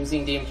optimizer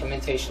choosing the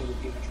implementation would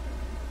be much better.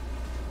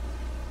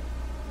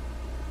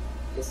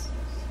 Yes?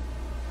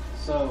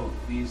 So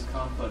these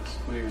complex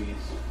queries,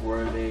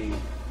 were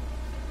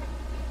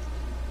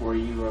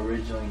you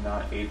originally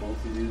not able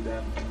to do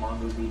them in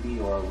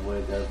MongoDB, or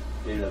would it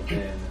have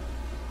been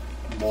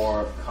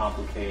more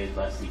complicated,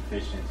 less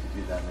efficient to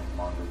do them in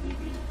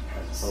MongoDB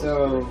as opposed to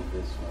doing it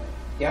this way?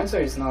 The answer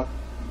is not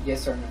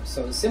yes or no.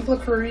 So simple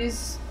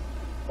queries,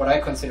 what I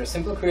consider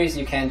simple queries,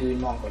 you can do in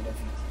Mongo,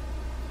 definitely.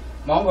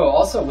 Mongo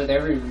also, with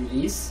every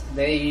release,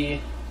 they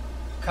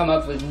come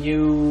up with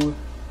new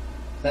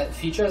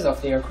features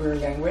of their query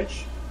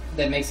language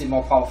that makes it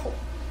more powerful.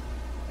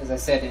 As I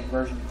said, in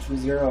version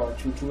 2.0 or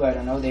 2.2, I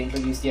don't know, they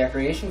introduced the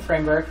aggregation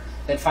framework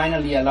that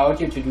finally allowed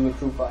you to do a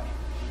group by.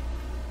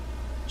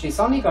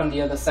 JSONiq, on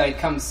the other side,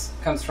 comes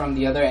from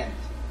the other end.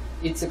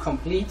 It's a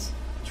complete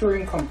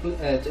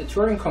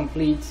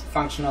Turing-complete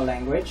functional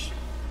language.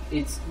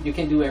 You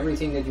can do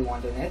everything that you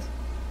want in it.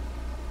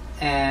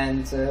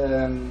 And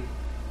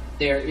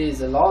there is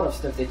a lot of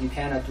stuff that you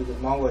cannot do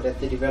with Mongo that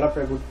the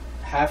developer would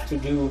have to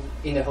do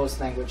in the host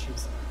language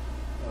himself.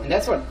 And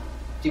that's what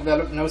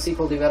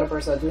NoSQL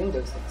developers are doing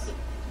those days.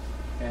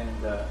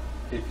 And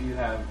if you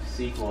have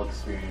SQL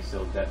experience,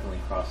 you'll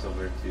definitely cross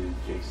over to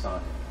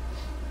JSON.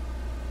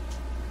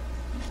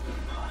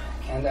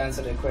 Can't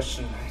answer the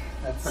question.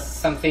 That's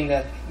something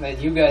that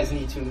you guys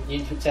need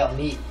to tell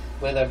me,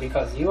 whether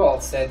because you all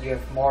said you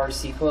have more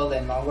SQL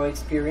than Mongo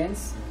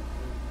experience.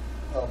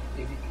 Well,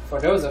 for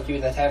those of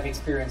you that have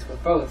experience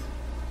with both,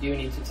 you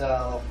need to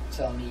tell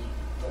me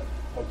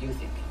what you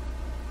think.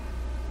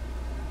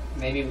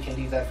 Maybe we can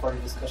leave that for the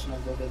discussion a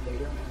little bit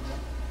later.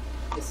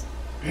 Yes.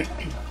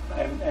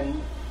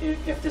 And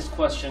if this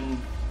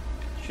question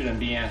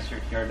shouldn't be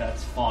answered here,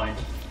 that's fine.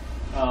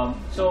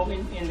 So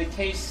in the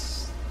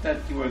case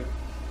that you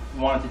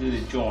wanted to do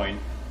the join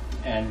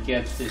and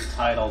get the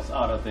titles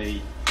out of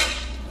the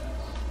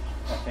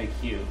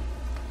FAQ,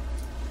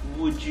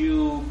 would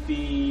you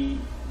be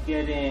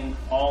getting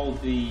all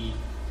the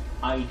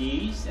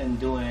IDs and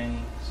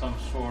doing some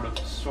sort of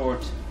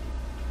sort,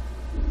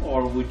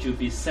 or would you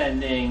be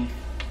sending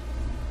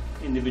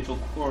individual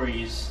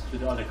queries to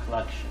the other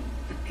collection?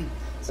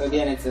 So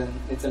again, it's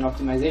an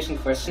optimization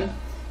question.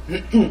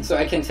 So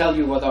I can tell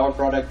you what our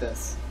product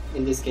does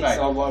in this case, right.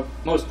 or what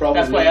most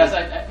probably. That's why I asked,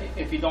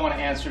 if you don't want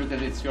to answer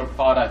because it's your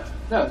product.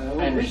 No,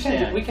 I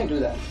understand. we can do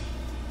that.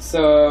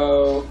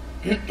 So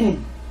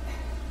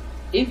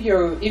if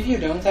you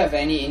don't have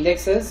any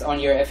indexes on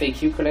your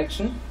FAQ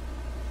collection,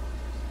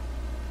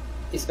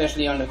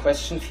 especially on the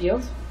question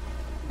field,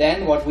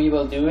 then what we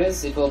will do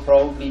is it will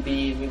probably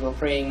be we will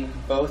bring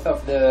both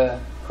of the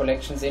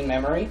collections in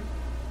memory.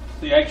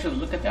 So you actually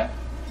look at that?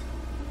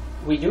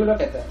 We do look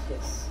at that,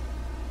 yes.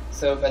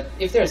 So, but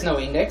if there's no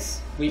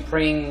index, we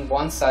bring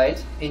one side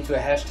into a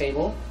hash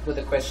table with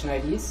the question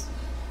IDs,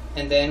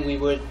 and then we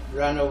would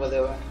run over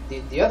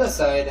the other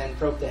side and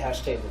probe the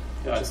hash table,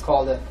 which is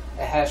called a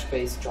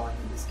hash-based join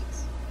in this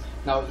case.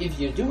 Now, if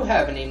you do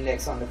have an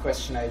index on the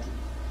question ID,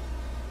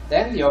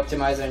 then the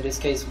optimizer in this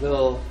case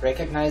will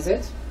recognize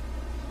it,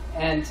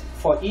 and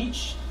for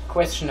each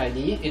question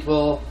ID, it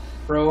will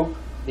probe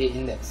the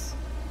index,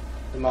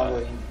 the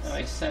Mongo index. That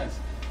makes sense.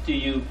 Do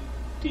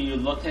you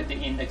look at the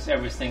index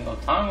every single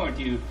time, or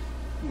do you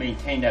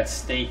maintain that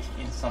state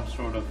in some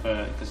sort of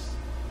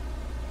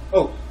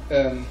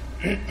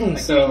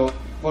so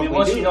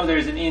once you know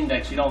there's an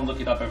index, you don't look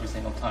it up every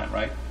single time,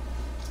 right?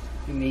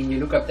 You mean you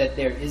look up that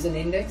there is an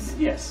index?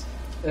 Yes.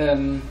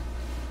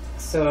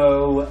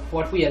 So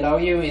what we allow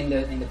you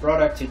in the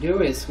product to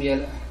do is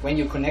when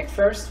you connect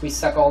first, we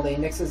suck all the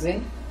indexes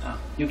in.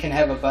 You can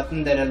have a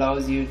button that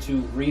allows you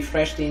to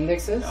refresh the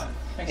indexes,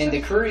 and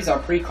the queries are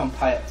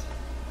pre-compiled.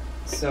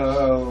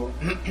 So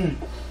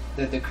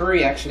the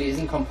query actually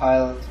isn't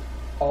compiled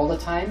all the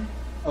time,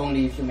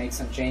 only if you make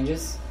some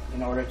changes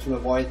in order to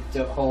avoid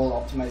the whole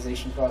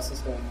optimization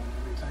process going on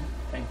every time.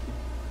 Thank you.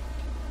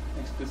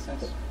 Makes good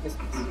sense. Yes,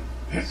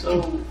 please.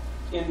 So,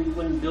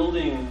 when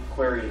building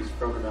queries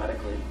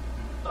programmatically,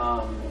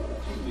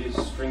 is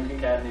string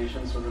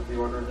concatenation sort of the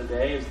order of the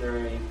day? Is there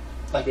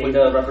Like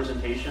data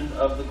representation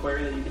of the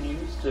query that you can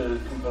use to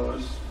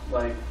compose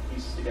like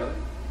pieces together?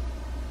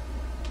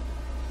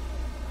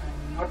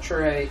 I'm not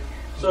sure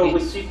So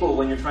with SQL,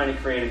 when you're trying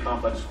to create a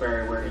complex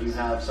query where you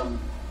have some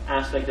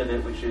aspect of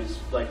it which is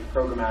like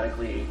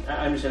programmatically,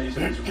 I understand these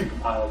things are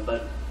precompiled,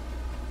 but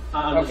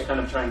I'm just kind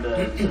of trying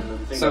to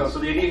think. So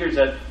the idea here is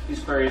that these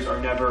queries are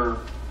never,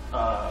 they're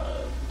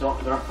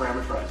not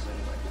parameterized in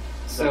any way.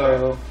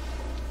 So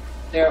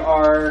there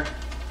are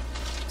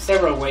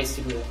several ways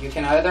to do it. You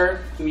can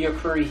either do your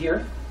query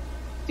here,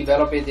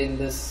 develop it in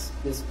this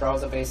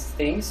browser-based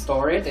thing,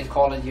 store it, and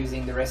call it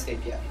using the REST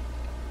API.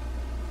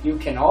 You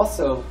can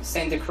also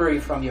send the query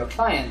from your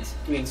client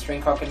doing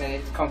string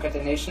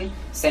concatenation,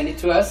 send it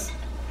to us.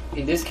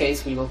 In this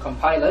case, we will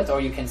compile it,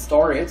 or you can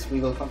store it. We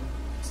will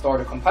store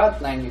the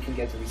compiled line, you can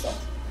get the result.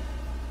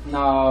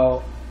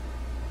 Now,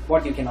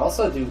 what you can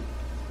also do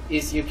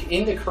is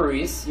in the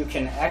queries, you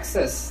can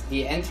access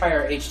the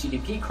entire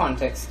HTTP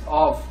context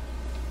of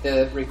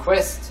the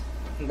request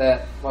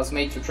that was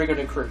made to trigger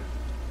the query.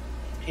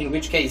 In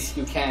which case,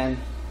 you can,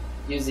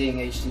 using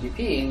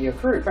HTTP in your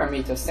query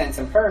parameters, send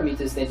some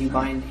parameters that you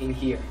bind in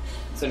here.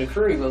 So the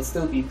query will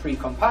still be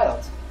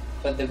pre-compiled,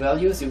 but the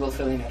values you will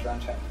fill in at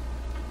runtime.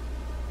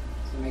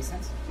 Does that make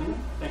sense? Mm-hmm.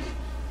 Thank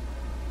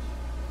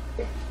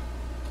you.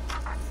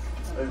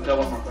 I've got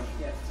one more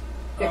question.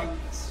 Yeah.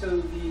 So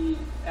the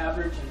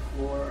average and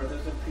floor, are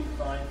those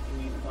predefined?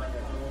 Can you define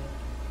your own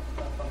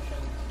function?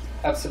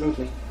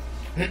 Absolutely.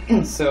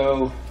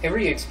 So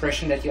every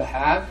expression that you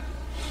have,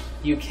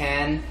 you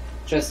can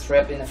just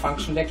wrap in a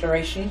function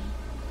declaration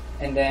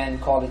and then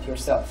call it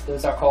yourself.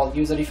 Those are called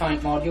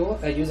user-defined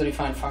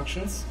user-defined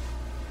functions.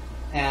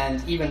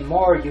 And even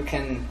more, you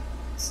can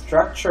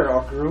structure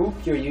or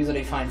group your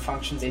user-defined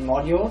functions in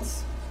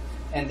modules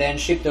and then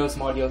ship those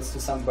modules to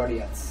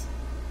somebody else.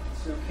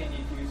 So can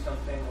you do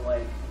something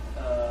like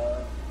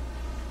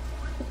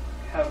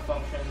have a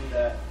function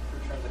that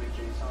returns like a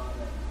JSON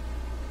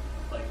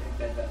and like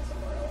embed that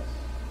somewhere else?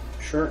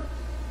 Sure.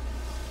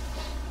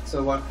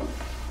 So what?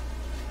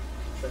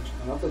 Try to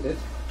come up with it.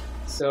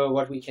 So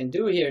what we can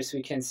do here is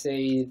we can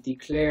say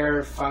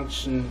declare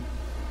function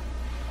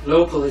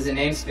local is a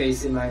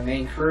namespace in my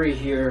main query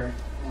here,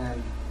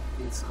 and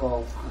it's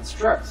called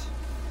construct.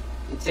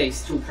 It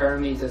takes two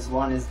parameters.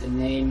 One is the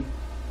name,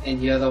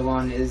 and the other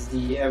one is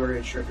the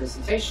average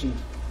representation.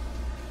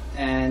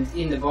 And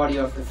in the body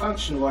of the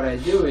function, what I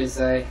do is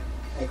I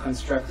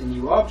construct a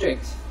new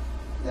object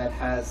that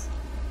has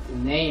the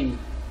name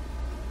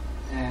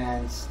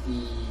and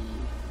the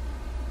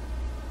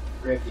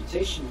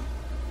reputation.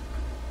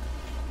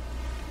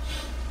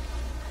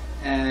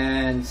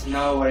 And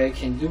now what I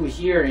can do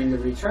here in the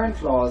return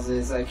clause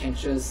is I can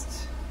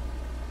just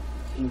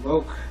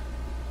invoke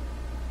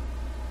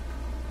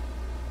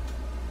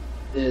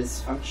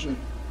this function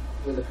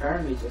with the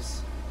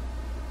parameters.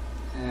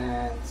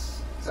 And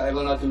so I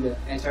will not do the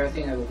entire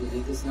thing, I will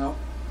delete this now.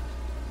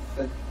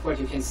 But what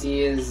you can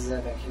see is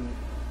that I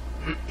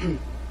can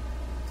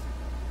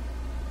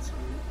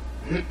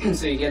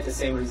so you get the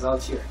same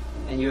result here.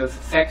 And you have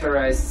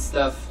factorized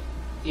stuff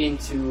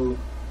into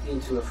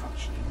a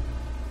function.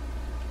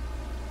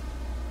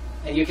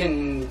 And you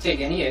can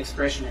take any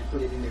expression and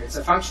put it in there. It's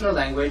a functional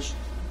language.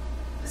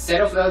 A set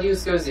of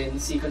values goes in,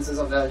 sequences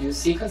of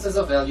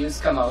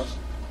values come out,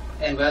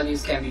 and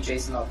values can be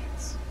JSON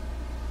objects.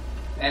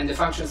 And the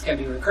functions can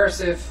be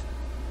recursive,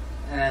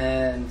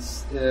 and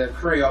the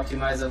query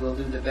optimizer will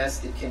do the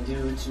best it can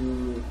do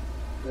to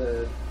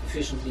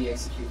efficiently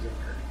execute your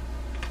query.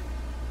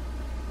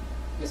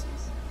 Yes,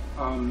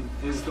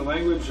 please. Is the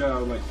language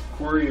like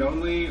query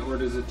only, or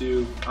does it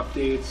do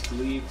updates,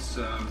 deletes,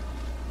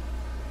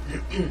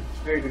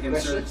 Very good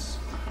question. inserts?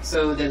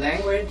 So the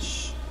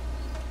language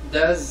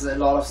does a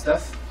lot of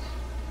stuff.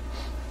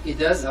 It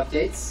does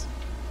updates.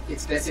 It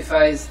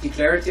specifies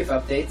declarative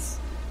updates,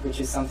 which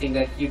is something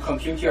that you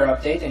compute your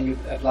update and you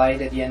apply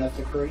it at the end of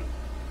the query.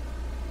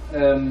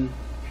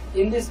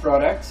 In this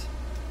product,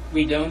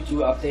 we don't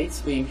do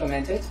updates, we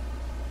implement it.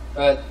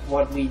 But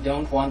what we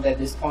don't want at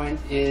this point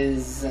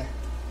is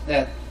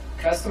that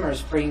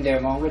customers bring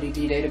their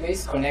MongoDB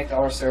database, connect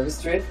our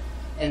service to it,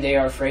 and they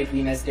are afraid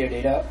we mess their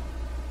data up.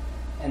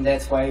 And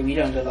that's why we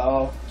don't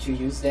allow to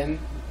use them.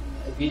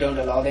 We don't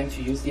allow them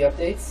to use the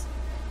updates.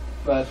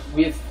 But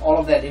with all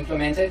of that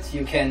implemented,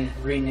 you can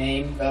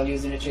rename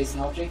values in a JSON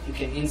object. You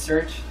can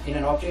insert in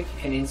an object.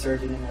 You can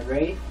insert in an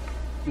array.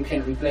 You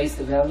can replace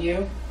the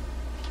value.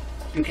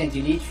 You can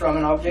delete from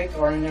an object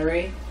or an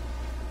array,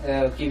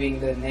 giving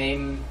the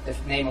name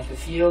of the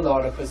field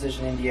or the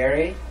position in the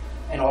array,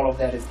 and all of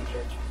that is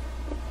declared.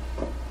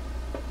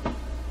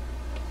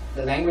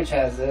 The language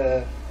has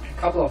a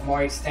couple of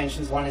more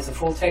extensions. One is a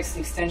full text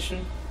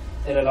extension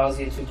that allows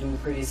you to do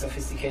pretty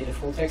sophisticated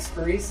full text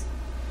queries.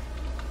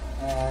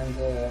 And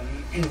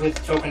with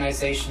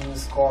tokenization,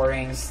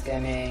 scoring,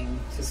 stemming,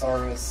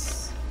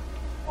 thesaurus,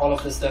 all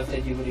of the stuff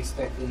that you would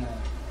expect in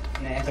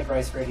an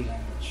enterprise-ready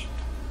language.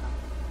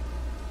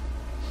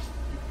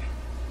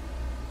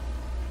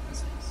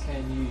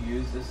 Can you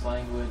use this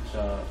language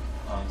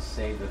on,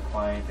 say, the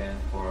client end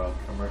for a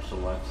commercial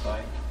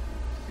website?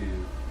 to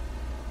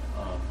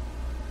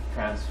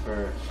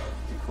transfer,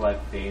 to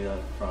collect data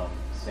from,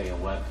 say, a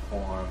web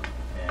form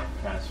and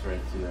transfer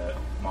it to a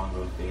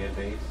Mongo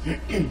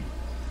database?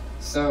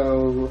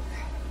 So,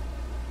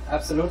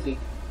 absolutely.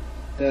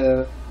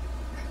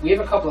 We have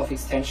a couple of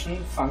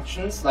extension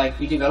functions, like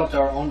we developed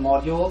our own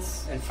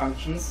modules and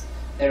functions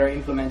that are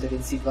implemented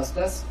in C++.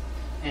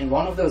 And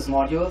one of those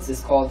modules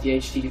is called the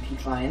HTTP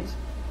client.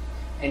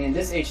 And in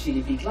this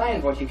HTTP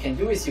client, what you can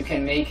do is you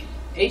can make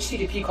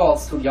HTTP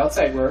calls to the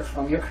outside world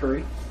from your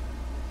query.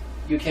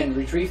 You can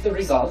retrieve the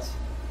result.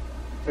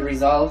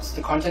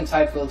 The content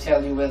type will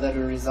tell you whether the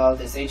result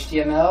is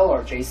HTML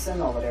or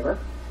JSON or whatever.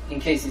 In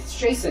case it's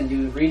JSON,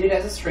 you read it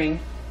as a string,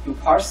 you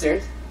parse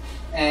it,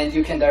 and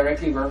you can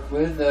directly work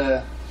with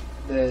the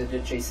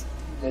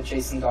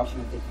JSON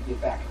document that you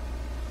get back.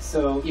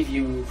 So if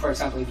you, for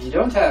example, if you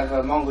don't have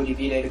a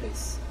MongoDB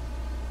database,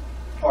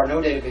 or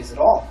no database at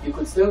all, you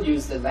could still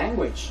use the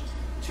language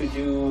to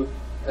do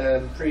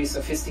pretty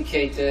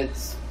sophisticated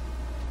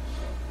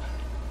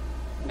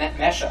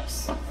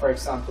mashups, for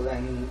example,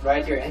 and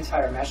write your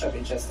entire mashup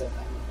in just that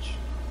language.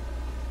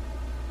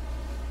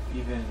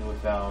 Even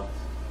without,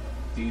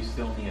 do you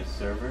still need a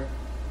server?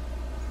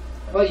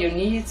 Well, you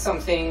need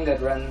something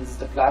that runs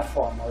the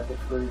platform or the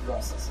query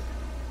processor.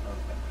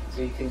 Okay.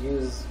 So you can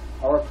use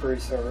our query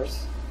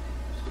servers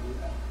to do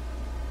that.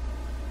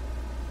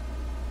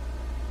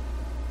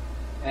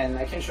 And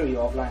I can show you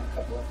offline a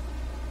couple of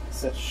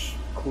such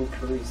cool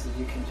queries that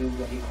you can do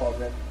when you call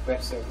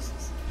web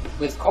services.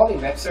 With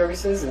calling web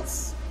services,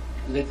 it's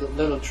a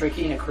little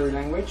tricky in a query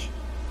language,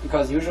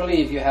 because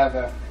usually if you have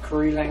a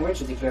query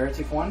language, a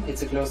declarative one,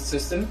 it's a closed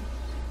system,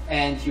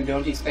 and you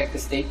don't expect the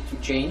state to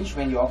change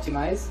when you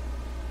optimize.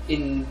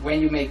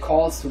 When you make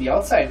calls to the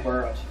outside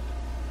world,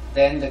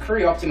 then the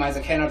query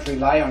optimizer cannot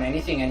rely on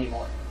anything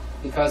anymore,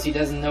 because he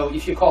doesn't know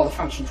if you call the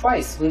function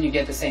twice, will you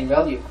get the same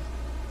value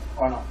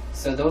or not.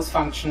 So those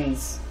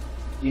functions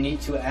you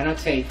need to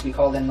annotate. We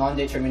call them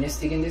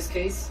non-deterministic in this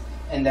case,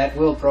 and that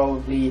will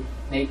probably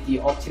make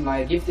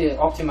give the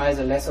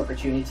optimizer less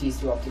opportunities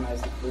to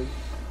optimize the query.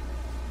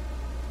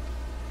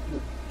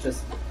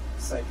 Just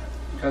side note,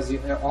 because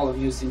all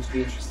of you seem to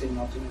be interested in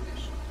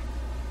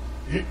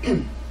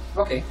optimization.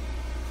 Okay.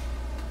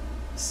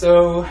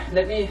 So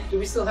do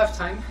we still have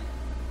time?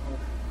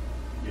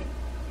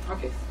 Yeah.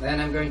 Okay, then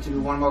I'm going to do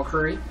one more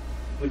query,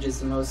 which is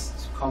the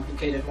most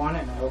complicated one,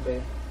 and I hope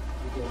I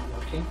get it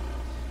working.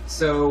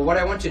 So what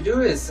I want to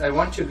do is I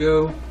want to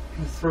go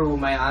through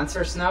my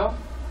answers now,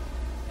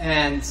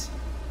 and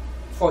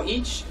for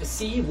each,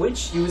 see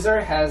which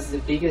user has the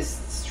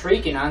biggest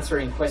streak in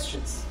answering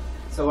questions.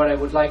 So what I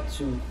would like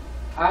to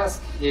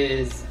ask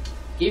is,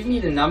 give me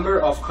the number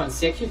of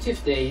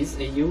consecutive days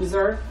a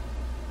user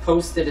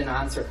posted an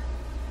answer.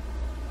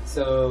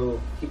 So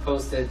he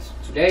posted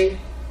today,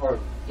 or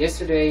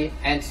yesterday,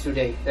 and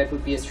today. That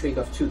would be a streak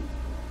of 2.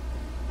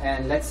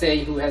 And let's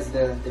say who has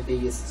the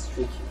biggest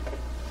streak here.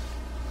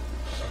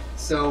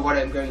 So what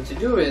I'm going to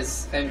do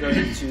is I'm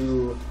going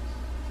to,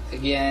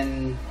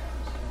 again,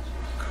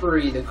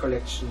 query the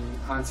collection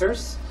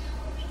answers.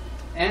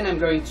 And I'm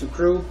going to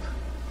group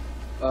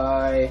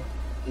by,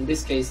 in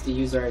this case, the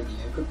user ID.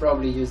 I could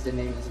probably use the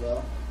name as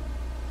well,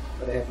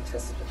 but I haven't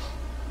tested it.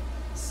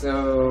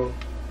 So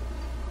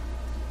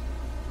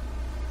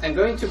I'm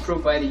going to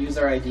group by the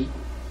user ID.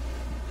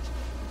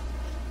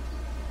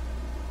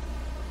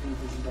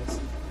 That's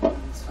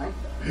fine.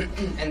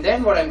 And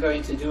then what I'm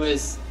going to do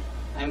is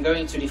I'm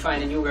going to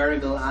define a new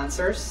variable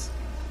answers.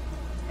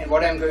 And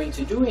what I'm going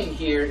to do in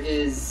here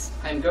is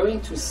I'm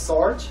going to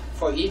sort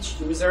for each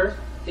user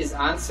his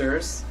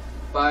answers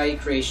by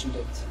creation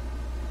date.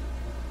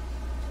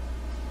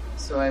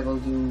 So I will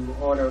do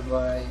order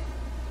by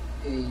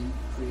a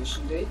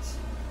creation date.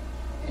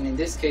 And in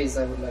this case,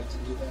 I would like to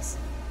do this.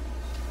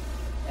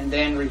 And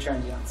then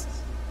return the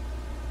answers.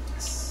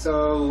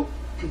 So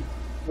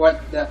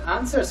what the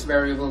answers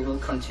variable will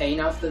contain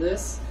after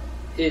this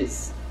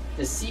is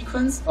the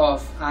sequence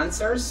of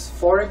answers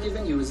for a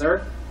given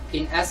user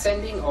in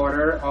ascending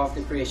order of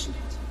the creation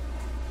date.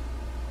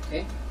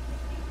 Okay?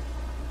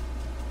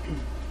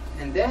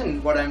 And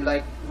then what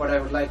I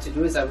would like to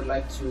do is I would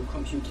like to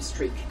compute the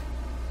streak.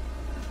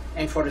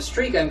 And for the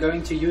streak, I'm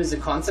going to use a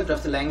concept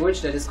of the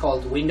language that is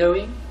called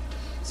windowing.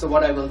 So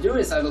what I will do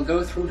is I will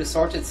go through the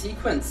sorted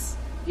sequence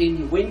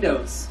in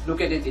Windows,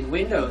 look at it in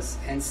Windows,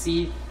 and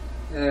see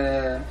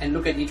and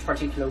look at each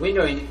particular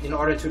window in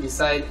order to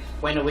decide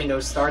when a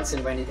window starts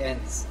and when it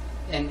ends.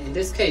 And in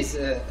this case,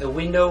 a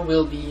window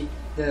will be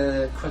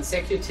the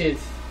consecutive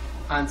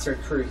answered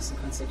queries, the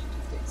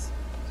consecutive days.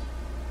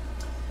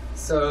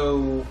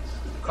 So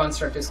the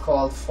construct is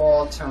called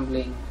for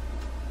tumbling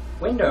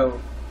window.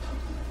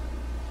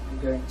 I'm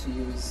going to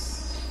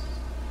use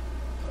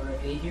order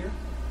A here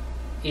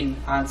in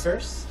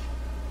answers.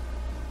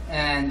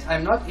 And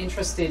I'm not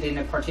interested in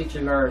a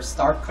particular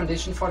start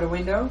condition for the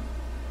window.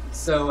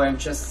 So I'm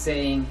just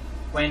saying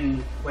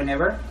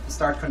whenever the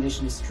start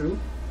condition is true.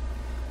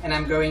 And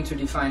I'm going to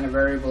define a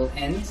variable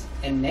end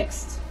and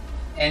next.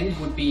 End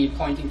would be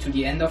pointing to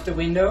the end of the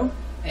window.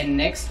 And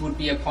next would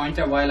be a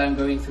pointer while I'm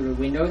going through a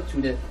window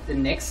to the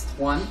next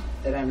one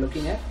that I'm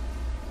looking at.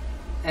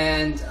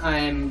 And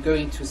I'm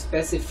going to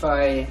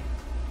specify,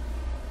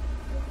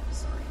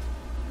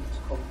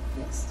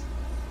 next.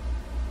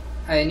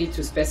 I need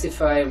to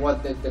specify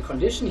what the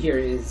condition here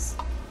is.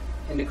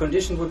 And the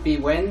condition would be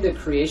when the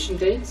creation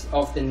date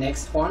of the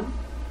next one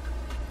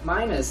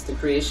minus the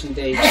creation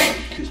date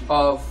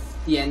of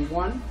the end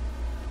one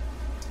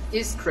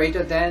is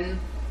greater than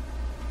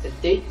the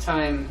date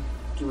time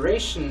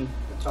duration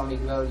atomic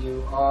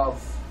value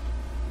of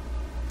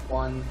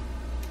 1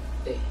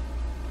 day.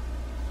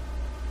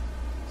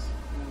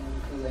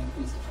 Because I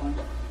increase the font,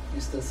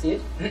 you still see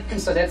it.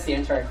 So that's the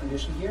entire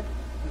condition here.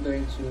 I'm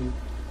going to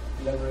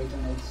elaborate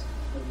on it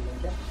a little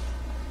later.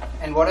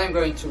 And what I'm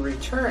going to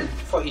return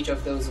for each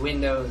of those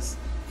windows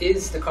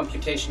is the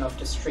computation of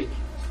the streak.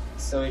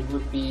 So it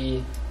would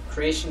be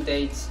creation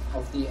date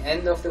of the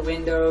end of the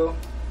window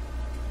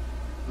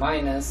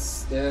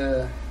minus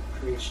the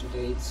creation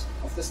date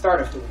of the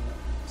start of the window.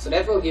 So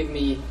that will give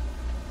me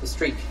the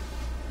streak.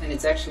 And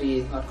it's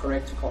actually not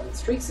correct to call it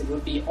streaks. It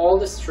would be all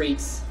the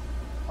streaks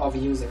of a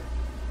user.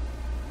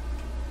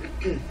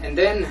 And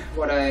then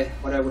what I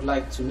would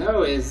like to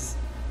know is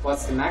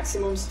what's the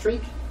maximum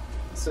streak.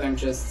 So I'm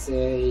just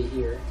say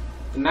here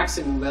the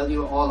maximum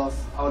value out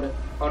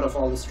of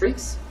all the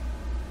streaks.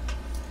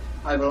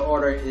 I will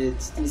order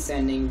it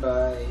descending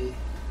by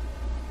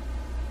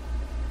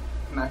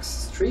max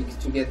streak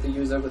to get the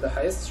user with the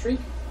highest streak,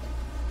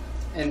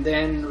 and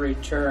then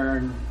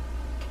return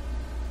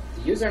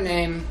the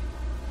username,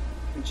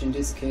 which in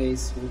this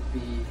case would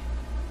be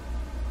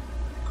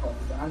called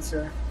the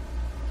answer.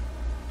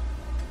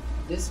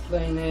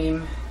 Display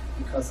name,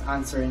 because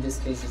answer in this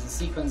case is a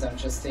sequence, I'm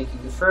just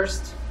taking the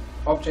first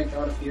object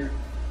out of here,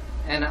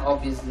 and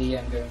obviously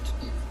I'm going to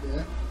give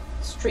the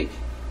streak,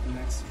 the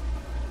max streak.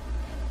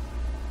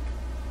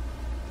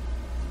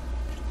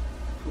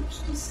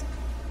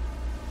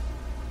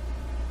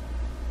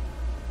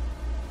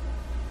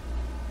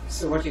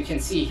 So what you can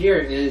see here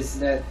is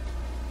that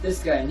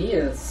this guy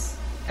Niels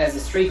has a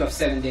streak of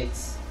 7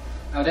 days.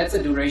 Now that's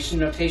a duration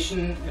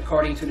notation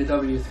according to the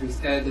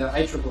the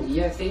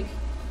IEEE, I think.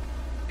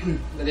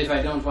 But if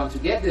I don't want to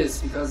get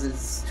this because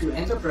it's too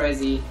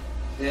enterprisey,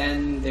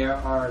 then there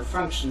are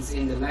functions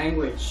in the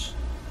language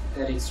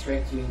that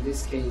extract you, in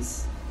this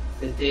case,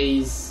 the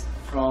days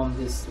from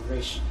this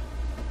duration.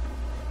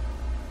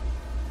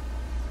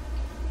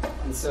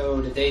 And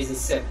so the days is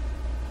 7.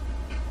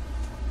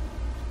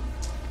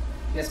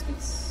 Yes,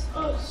 please.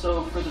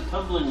 So for the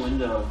tumbling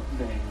window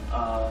thing,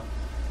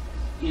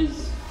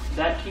 is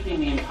that keeping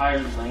the entire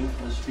length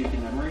of the streak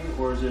in memory,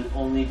 or is it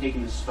only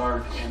taking the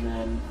start and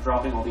then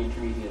dropping all the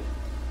intermediate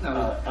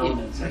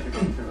elements as you're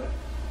going through it?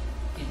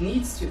 It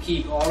needs to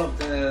keep all of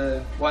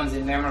the ones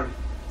in memory.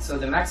 So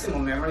the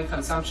maximum memory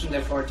consumption,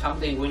 therefore,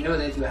 tumbling window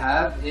that you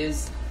have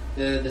is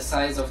the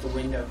size of the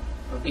window.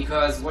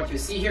 Because what you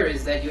see here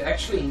is that you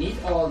actually need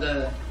all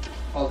the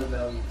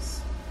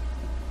values.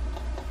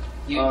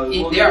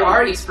 There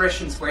are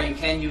expressions where you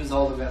can use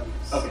all the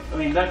values. Okay, I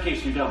mean in that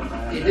case you don't,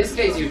 right? In this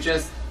case you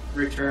just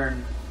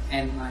return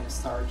end minus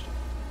start.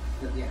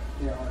 But yeah,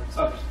 there are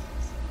expressions.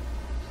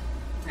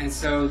 Okay. And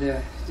so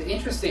the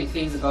interesting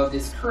things about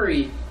this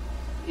query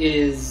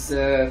is,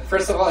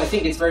 first of all, I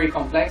think it's very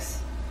complex.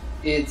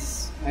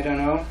 It's, I don't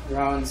know,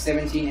 around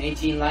 17,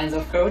 18 lines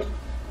of code.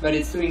 But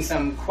it's doing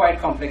some quite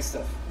complex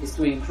stuff. It's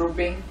doing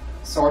grouping,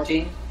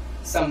 sorting,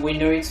 some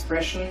window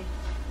expression,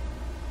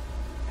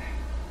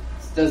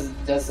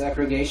 does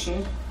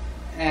aggregation,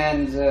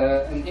 and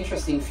an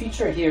interesting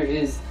feature here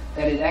is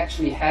that it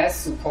actually has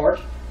support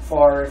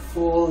for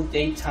full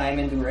date, time,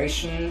 and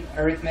duration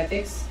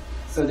arithmetics.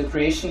 So the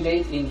creation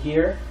date in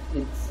here,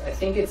 I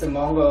think it's a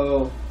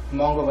Mongo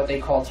what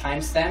they call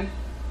timestamp,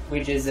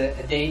 which is a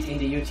date in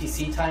the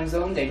UTC time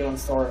zone. They don't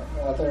store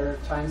other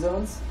time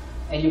zones.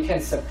 And you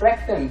can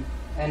subtract them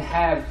and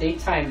have date,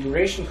 time,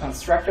 duration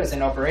constructors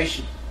and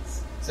operations.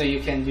 So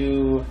you can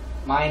do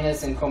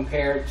minus and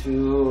compare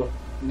to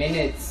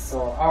minutes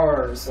or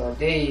hours or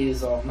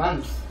days or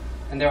months.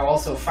 And there are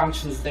also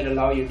functions that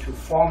allow you to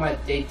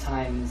format date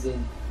times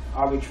in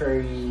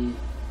arbitrary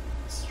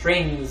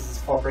strings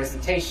for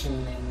presentation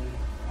in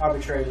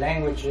arbitrary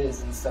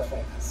languages and stuff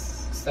like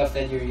this. Stuff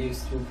that you're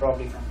used to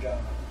probably from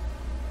Java.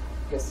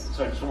 Yes?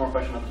 Sorry, just one more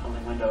question about the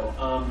tumbling window.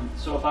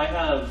 So if I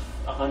have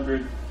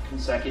 100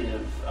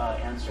 consecutive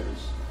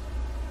answers,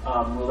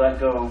 will that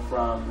go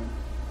from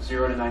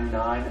 0 to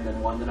 99 and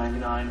then 1 to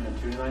 99 and then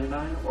 2 to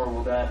 99, or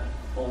will that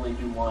only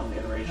do one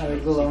iteration? No,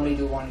 it will only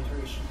do one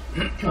iteration.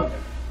 Okay.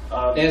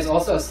 There's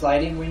also a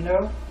sliding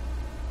window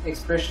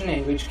expression,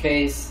 in which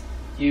case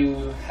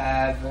you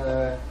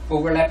have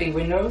overlapping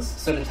windows.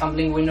 So the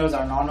tumbling windows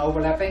are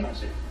non-overlapping,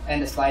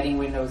 and the sliding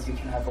windows you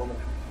can have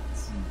overlapping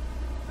ones.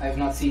 I have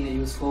not seen a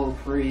useful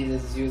query that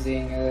is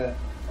using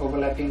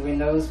overlapping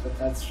windows, but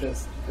that's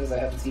just because I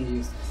haven't seen it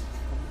used.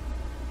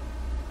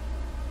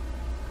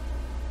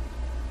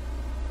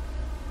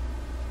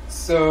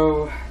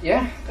 So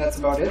yeah, that's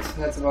about it.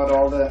 That's about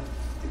all the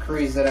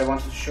queries that I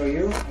wanted to show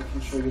you. I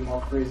can show you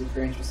more queries if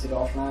you're interested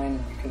offline.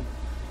 And you can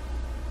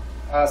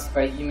ask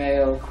by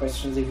email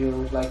questions if you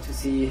would like to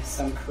see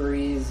some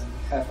queries and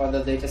have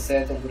other data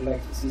set and would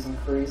like to see some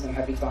queries. I'm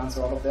happy to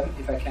answer all of them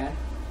if I can.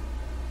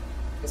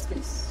 Yes,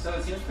 please. So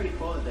it seems pretty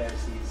cool that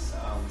there's these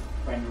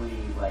friendly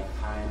like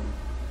time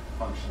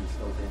functions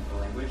built into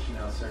the language. You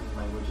know, certain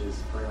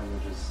languages, query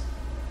languages,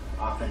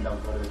 often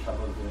don't go to the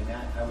trouble of doing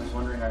that. I was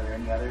wondering, are there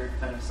any other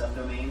kind of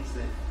subdomains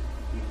that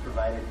you've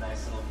provided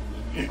nice little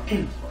convenience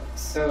functions for?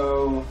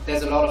 So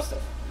there's a lot of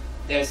stuff.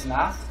 There's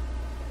math,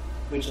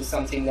 which is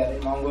something that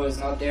in Mongo is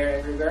not there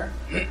everywhere.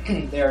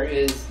 There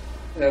is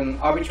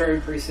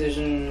arbitrary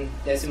precision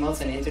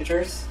decimals and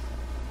integers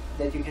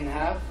that you can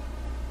have.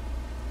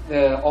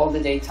 All the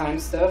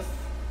datetime stuff.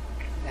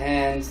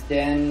 And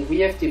then we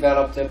have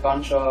developed a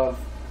bunch of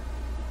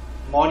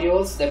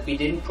modules that we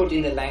didn't put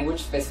in the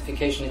language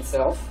specification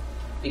itself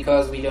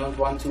because we don't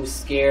want to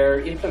scare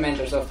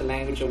implementers of the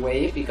language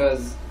away,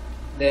 because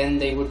then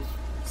they would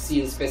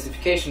see the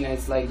specification and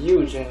it's like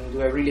huge and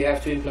do I really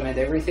have to implement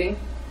everything?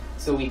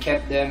 So we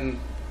kept them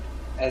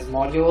as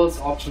modules,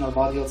 optional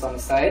modules on the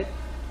side,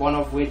 one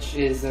of which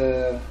is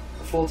a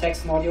full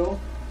text module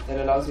that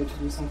allows you to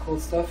do some cool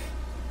stuff.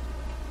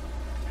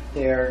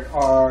 There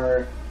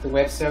are the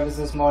web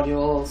services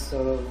modules,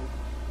 so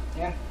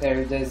yeah,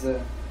 there's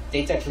a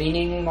data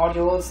cleaning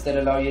modules that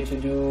allow you to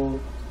do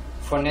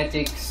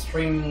phonetic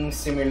string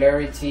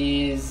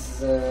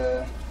similarities,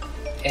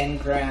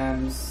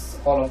 n-grams,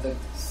 all of the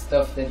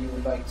stuff that you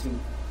would like to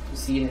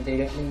see in a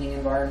data cleaning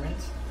environment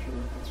if you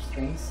work with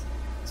strings.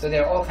 So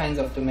there are all kinds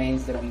of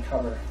domains that we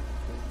cover.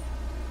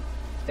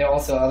 There are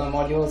also other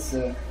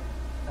modules.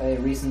 I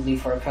recently,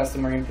 for a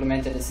customer,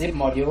 implemented a zip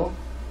module.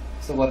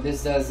 So what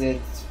this does is,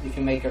 if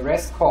you make a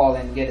REST call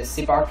and get a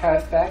zip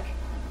archive back,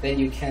 then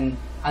you can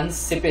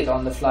unzip it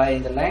on the fly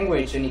in the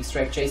language and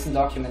extract JSON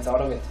documents out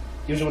of it.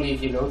 Usually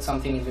if you load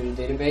something into the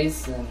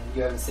database, then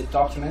you have a zip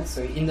document,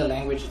 so in the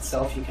language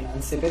itself you can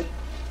unzip it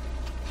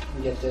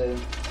and get the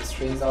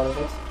strings out of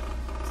it,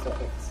 stuff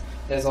like this.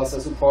 There's also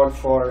support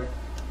for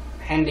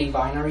handling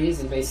binaries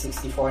in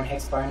base64 and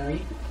hex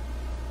binary.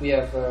 We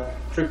have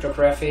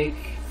cryptographic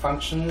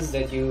functions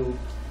that you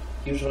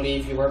usually,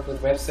 if you work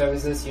with web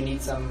services, you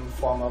need some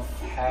form of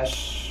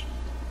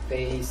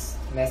hash-based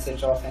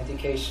message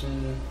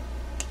authentication,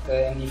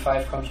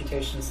 MD5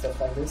 computation, stuff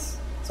like this.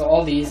 So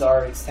all these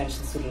are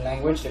extensions to the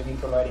language that we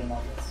provide in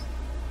modules.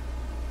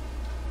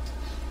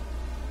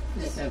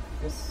 Yes.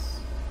 Yes.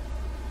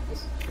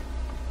 Yes.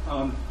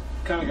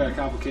 Kind of got a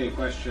complicated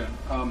question.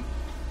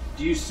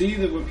 Do you see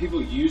that when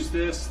people use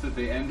this, that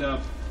they end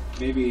up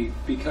maybe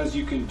because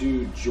you can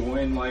do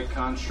join-like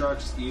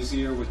constructs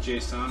easier with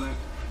JSONiq,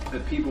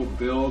 that people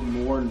build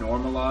more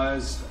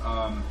normalized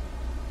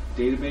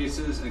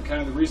databases? And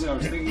kind of the reason I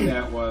was thinking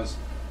that was,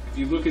 if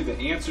you look at the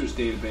answers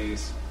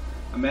database,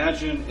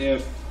 imagine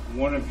if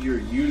one of your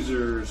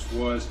users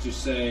was to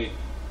say,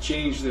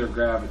 change their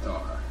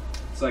gravatar.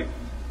 It's like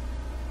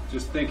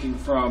just thinking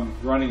from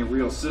running a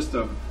real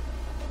system.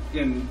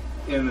 In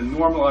a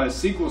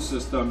normalized SQL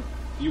system,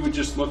 you would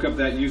just look up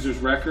that user's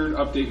record,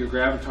 update your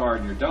gravatar,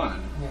 and you're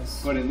done.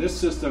 Yes. But in this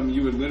system,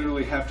 you would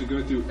literally have to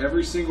go through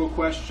every single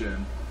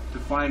question to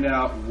find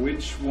out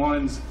which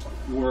ones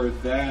were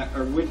that,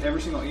 or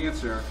every single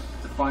answer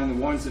to find the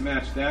ones that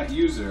match that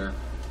user,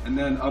 and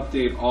then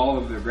update all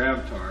of their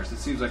gravatars. It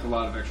seems like a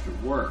lot of extra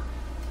work.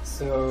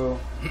 So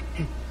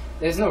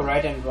there's no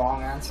right and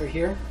wrong answer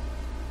here.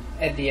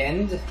 At the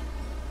end,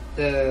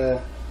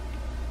 the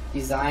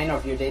design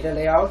of your data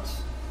layout,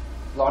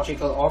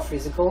 logical or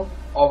physical,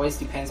 always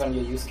depends on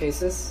your use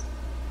cases.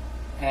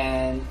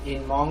 And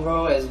in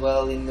Mongo, as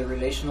well in the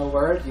relational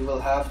world, you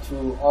will have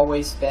to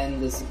always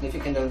spend a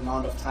significant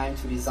amount of time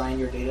to design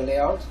your data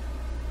layout.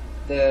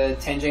 The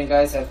Tangent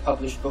guys have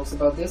published books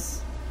about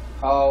this,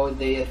 how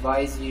they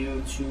advise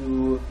you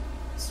to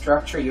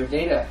structure your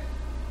data.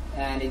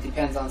 And it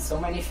depends on so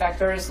many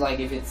factors, like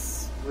if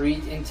it's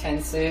read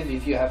intensive,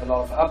 if you have a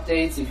lot of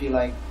updates, if you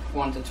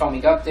want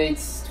atomic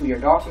updates to your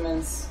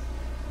documents.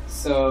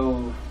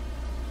 So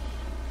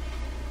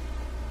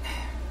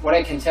what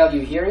I can tell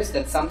you here is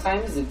that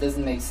sometimes it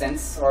doesn't make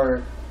sense,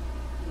 or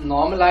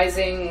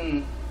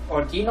normalizing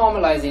or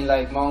denormalizing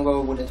like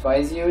Mongo would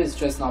advise you is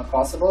just not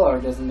possible or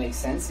doesn't make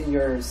sense in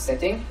your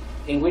setting,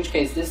 in which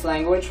case this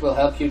language will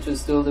help you to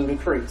still do the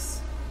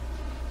queries.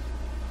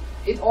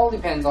 It all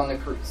depends on the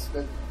queries,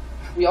 but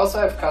we also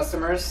have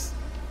customers,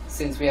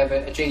 since we have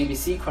a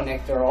JDBC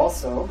connector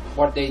also,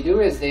 what they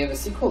do is they have a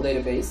SQL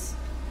database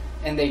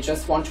and they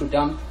just want to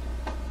dump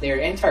their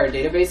entire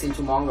database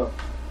into Mongo.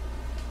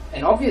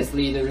 And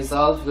obviously the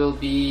result will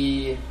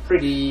be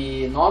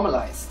pretty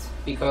normalized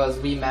because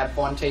we map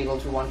one table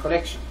to one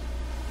collection.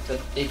 But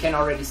they can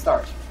already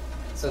start.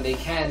 So they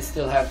can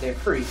still have their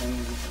queries and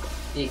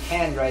they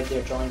can write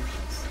their join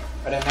queries.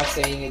 But I'm not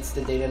saying it's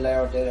the data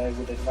layout that I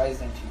would advise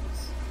them to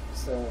use.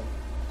 So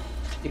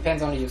it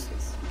depends on the use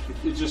case.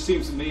 It just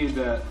seems to me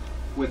that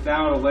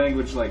without a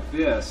language like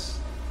this,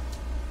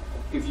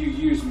 if you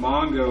use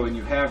Mongo and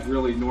you have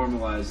really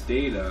normalized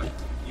data,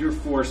 you're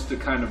forced to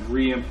kind of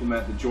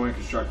re-implement the join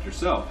construct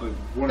yourself. But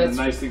one of the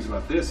nice things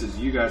about this is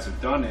you guys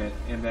have done it,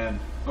 and then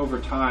over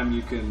time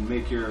you can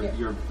make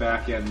your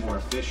back end more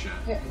efficient.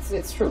 Yeah,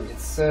 it's true.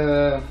 It's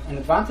an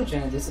advantage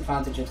and a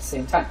disadvantage at the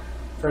same time.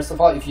 First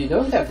of all, if you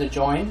don't have the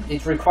join,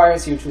 it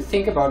requires you to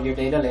think about your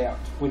data layout,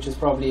 which is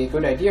probably a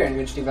good idea and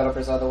which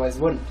developers otherwise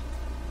wouldn't.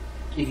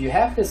 If you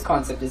have this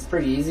concept, it's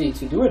pretty easy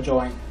to do a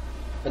join,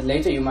 but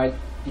later you might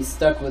be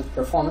stuck with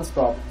performance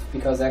problems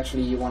because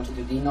actually you wanted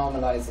to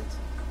denormalize it.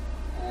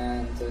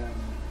 And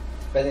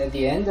but at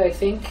the end, I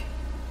think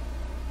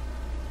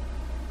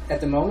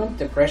at the moment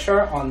the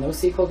pressure on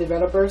NoSQL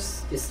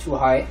developers is too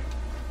high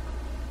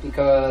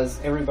because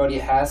everybody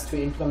has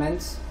to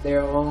implement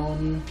their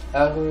own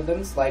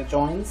algorithms like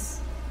joins,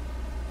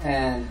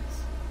 and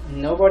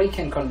nobody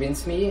can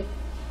convince me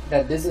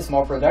that this is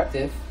more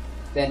productive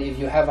than if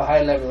you have a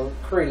high-level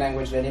query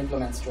language that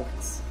implements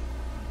joins.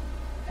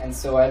 And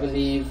so I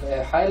believe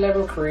a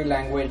high-level query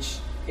language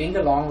in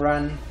the long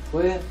run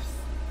with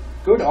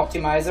good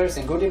optimizers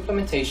and good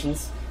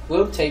implementations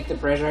will take the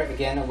pressure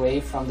again away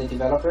from the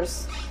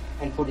developers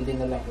and put it in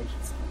the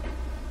languages.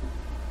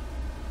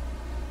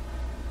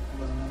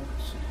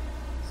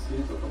 So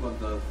you talk about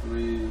the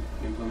 3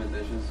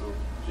 implementations of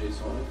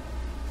JSONiq.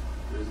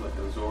 There's like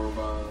a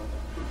Zorba,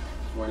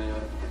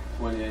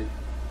 28,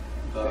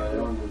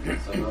 and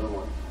there's another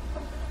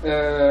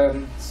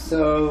one.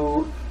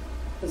 So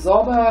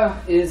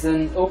Zorba is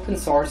an open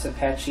source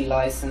Apache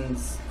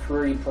license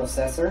query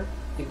processor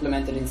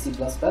implemented in C++.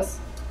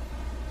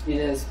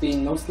 It has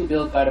been mostly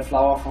built by the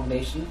Flower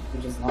Foundation,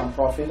 which is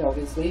non-profit,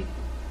 obviously.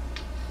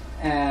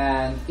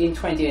 And in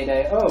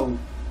 28.io,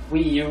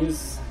 we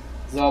use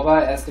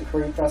Zorba as the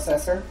query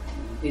processor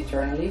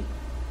internally.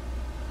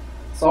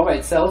 Zorba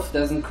itself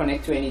doesn't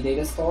connect to any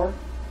data store,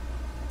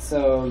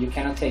 so you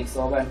cannot take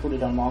Zorba and put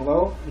it on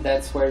Mongo.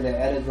 That's where the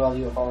added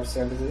value of our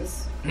service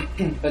is.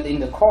 But in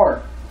the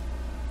core,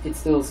 it's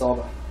still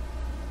Zorba.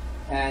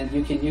 And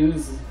you can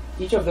use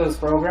each of those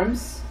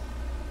programs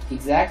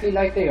exactly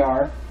like they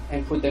are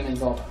and put them in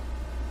Zorba.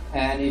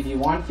 And if you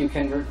want, you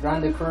can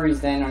run the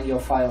queries then on your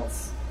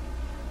files.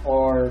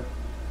 Or,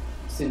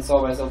 since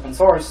Zorba is open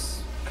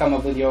source, come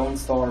up with your own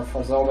store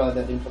for Zorba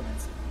that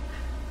implements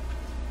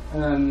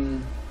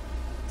it.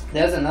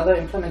 There's another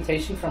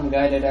implementation from a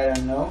guy that I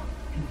don't know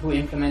who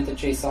implemented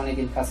JSONiq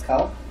in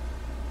Pascal.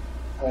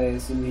 I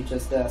assume he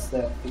just does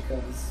that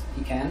because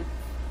he can.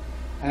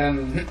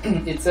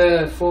 It's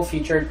a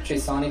full-featured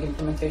JSONiq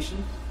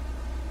implementation.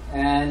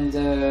 And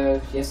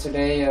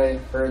yesterday I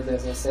heard,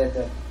 as I said,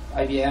 that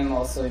IBM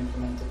also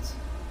implemented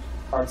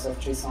parts of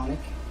JSONiq.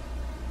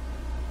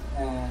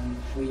 And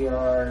we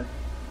are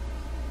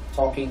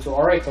talking to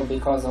Oracle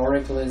because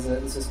Oracle is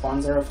a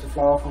sponsor of the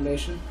Flower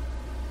Foundation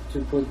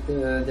to put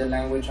the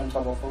language on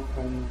top of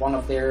one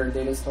of their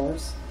data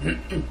stores.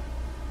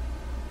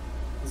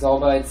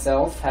 Zorba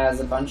itself has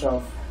a bunch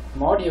of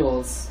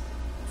modules.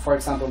 For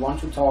example,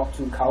 want to talk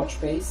to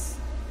Couchbase.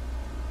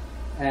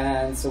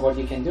 And so what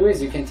you can do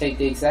is you can take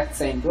the exact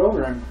same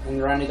program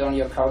and run it on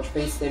your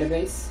Couchbase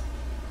database.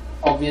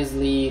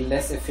 Obviously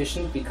less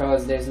efficient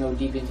because there's no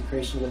deep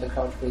integration with the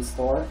Couchbase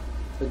store,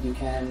 but you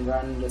can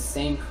run the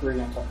same query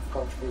on top of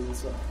Couchbase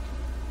as well.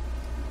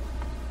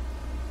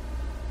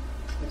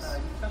 You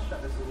touched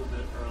on this a little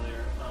bit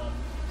earlier.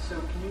 So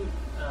can you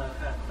kind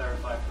of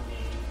clarify for me,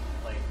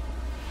 like,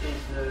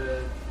 is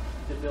the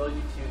ability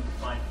to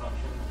define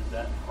functions, is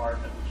that part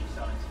of the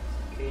JSONiq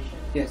specification?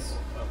 Yes.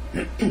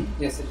 Okay.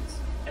 Yes, it is.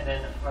 And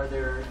then does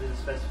the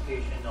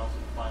specification also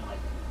define like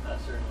a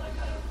certain like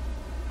kind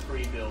of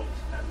pre-built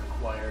kind of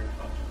required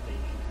functions that you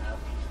should have?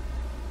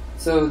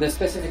 So the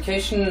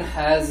specification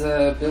has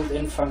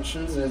built-in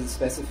functions as it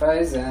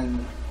specifies,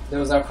 and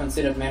those are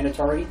considered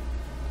mandatory.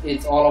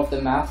 It's all of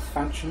the math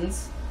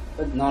functions,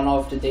 but none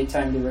of the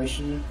datetime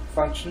duration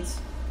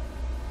functions.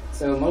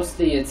 So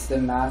mostly it's the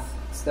math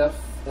stuff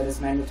that is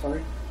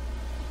mandatory.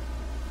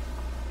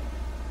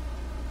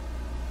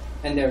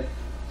 And there are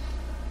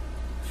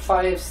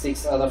 5,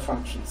 6 other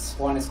functions.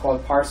 One is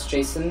called parse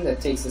JSON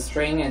that takes a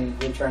string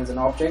and returns an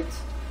object.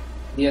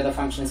 The other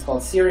function is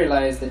called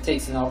serialize that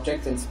takes an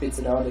object and spits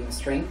it out in a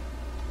string.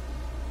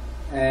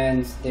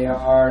 And there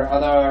are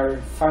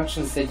other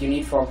functions that you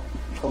need for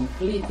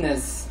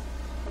completeness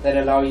that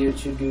allow you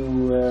to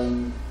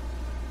do,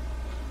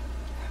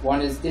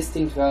 one is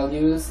distinct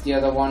values, the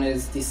other one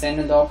is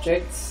descendant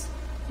objects.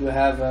 You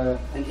have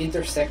an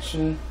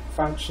intersection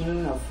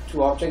function of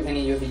 2 objects, and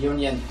you have a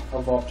union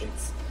of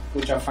objects,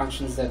 which are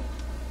functions that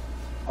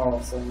are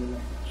also in the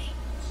language.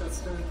 So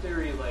in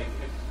theory, like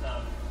if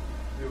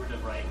we were to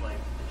write like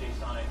a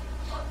JSONiq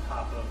on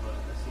top of a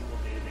SQL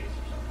database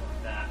or something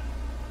like that,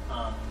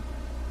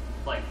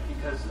 like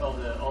because all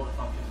the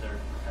functions are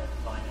kind of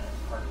defined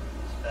as part of the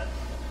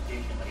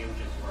specification, like it would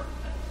just work,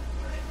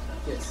 right?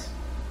 Yes,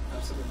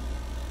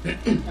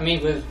 absolutely. I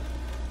mean, with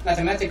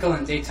mathematical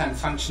and datetime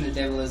function, the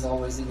devil is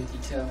always in the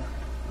detail.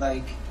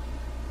 Like,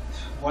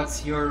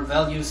 what's your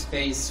value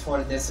space for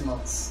the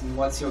decimals, and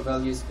what's your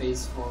value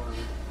space for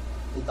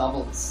the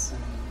doubles?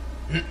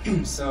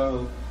 And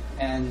so,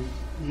 and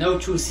no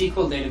 2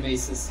 SQL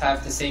databases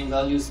have the same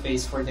value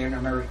space for their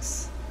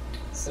numerics.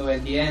 So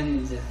at the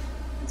end,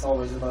 it's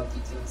always about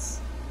details.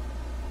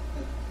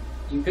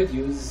 you could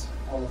use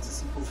all of the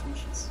SQL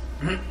functions.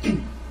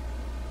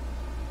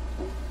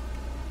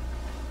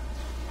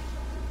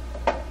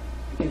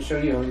 I can show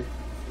you, if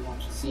you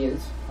want to see it,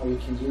 how you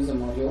can use a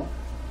module.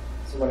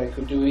 So what I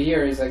could do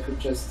here is I could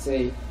just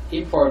say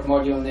import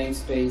module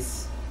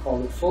namespace,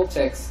 call it full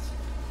text,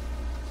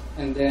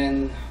 and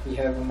then we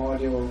have a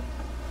module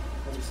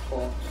that is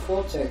called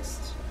full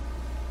text.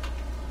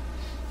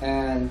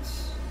 And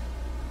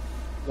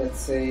let's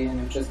say, and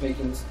I'm just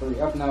making this query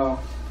up now,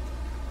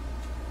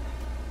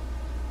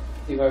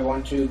 if I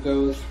want to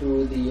go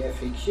through the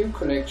FAQ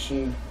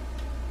collection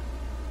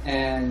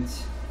and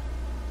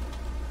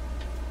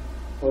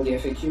I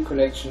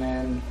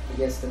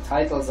guess the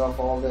titles of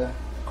all the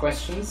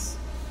questions,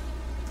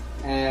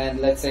 and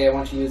let's say I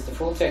want to use the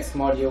full text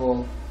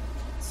module,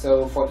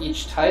 so for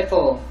each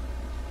title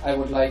I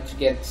would like to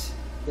get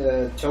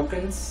the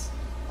tokens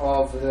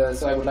of the,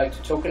 so I would like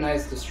to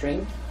tokenize the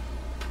string,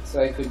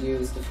 so I could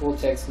use the full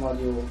text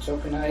module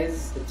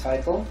tokenize the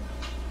title,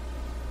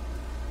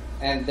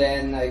 and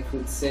then I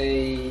could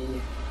say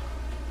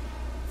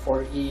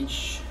for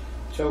each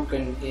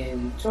token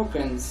in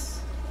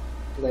tokens,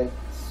 let's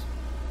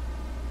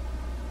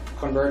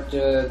convert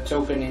the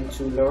token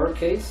into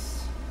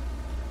lowercase,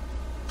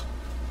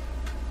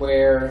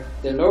 where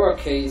the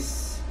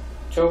lowercase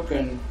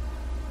token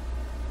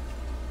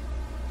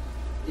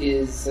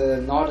is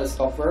not a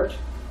stop word,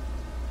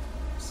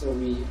 so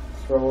we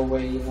throw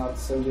away not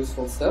so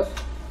useful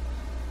stuff.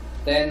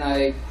 Then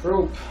I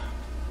group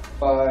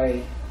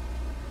by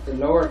the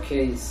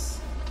lowercase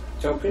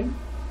token.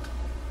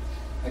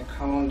 I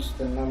count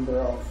the number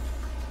of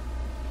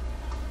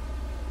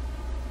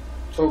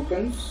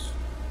tokens.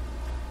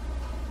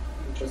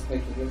 I'm just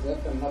making this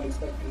up, I'm not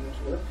expecting it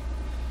to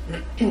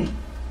work.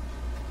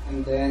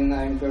 And then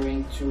I'm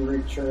going to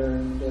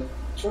return the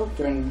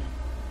token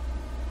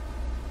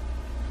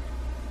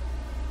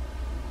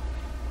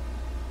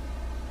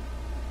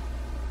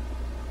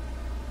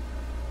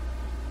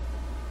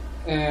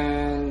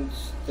and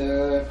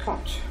the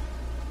count.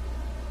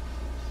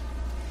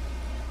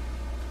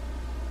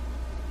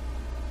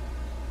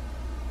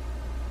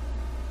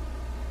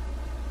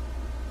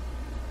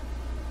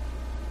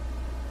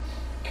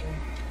 Okay,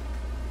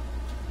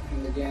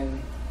 and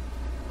again,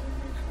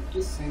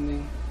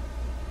 descending.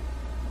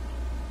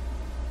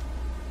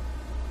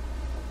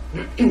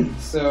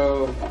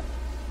 So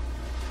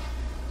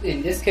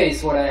in this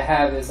case, what I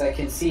have is I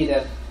can see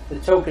that the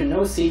token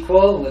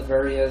NoSQL with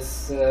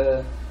various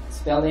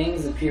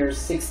spellings appears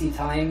 60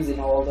 times in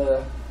all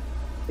the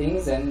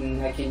things,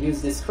 and I can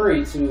use this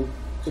query to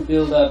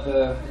build up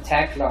a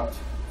tag cloud,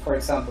 for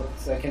example.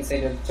 So I can say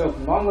that the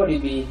token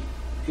MongoDB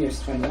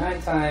appears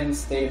 29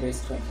 times,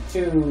 database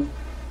 22,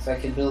 so I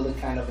can build a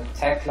kind of a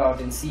tag cloud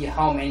and see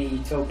how many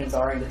tokens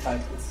are in the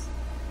titles,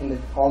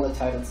 all the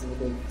titles in the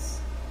database.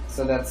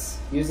 So that's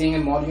using a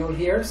module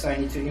here, so I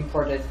need to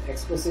import it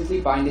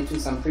explicitly, bind it to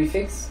some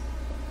prefix,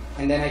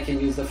 and then I can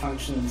use the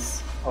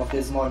functions of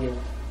this module.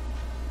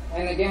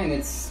 And again,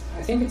 I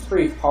think it's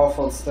pretty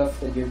powerful stuff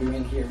that you're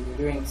doing here. You're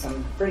doing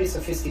some pretty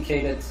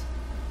sophisticated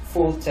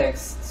full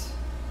text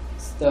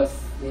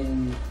stuff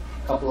in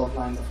a couple of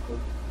lines of code.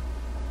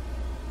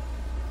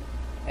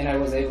 And I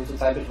was able to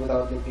type it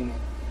without looking at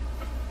it.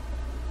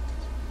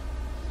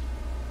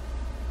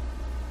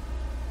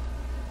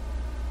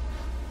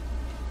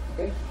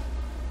 Okay.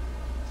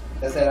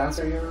 Does that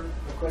answer your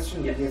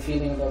question? Yes. Your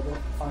feeling about the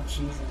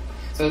functions?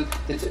 So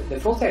the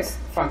full text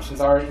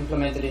functions are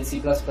implemented in C++.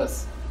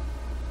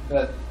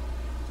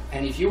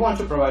 And if you want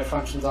to provide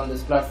functions on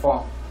this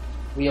platform,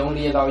 we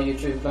only allow you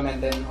to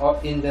implement them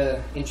in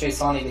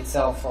JSONiq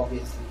itself,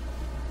 obviously.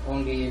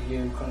 Only if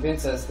you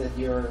convince us that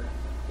your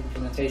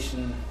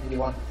implementation and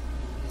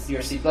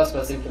your C++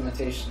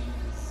 implementation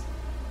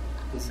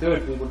is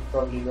good, we would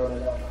probably roll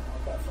it out on our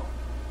platform.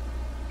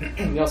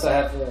 We also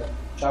have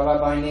Java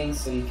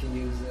bindings, so you can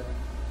use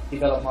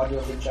develop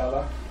modules in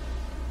Java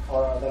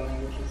or other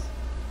languages.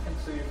 And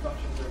so your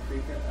functions are do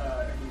you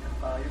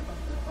compile your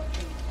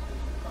functions?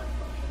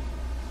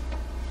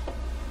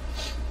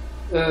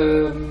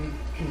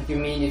 You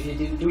mean if you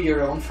do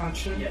your own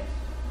function? Yes.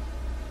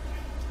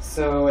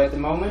 So at the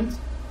moment,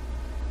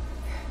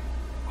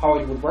 how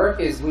it would work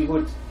is we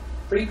would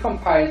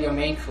pre-compile your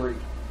main query.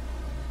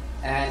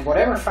 And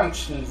whatever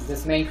functions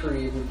this main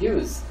query would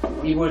use,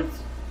 we would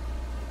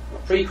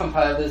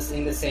pre-compile this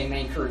in the same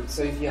main query.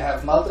 So if you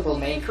have multiple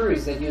main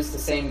queries that use the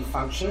same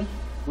function,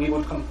 we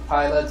would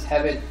compile it,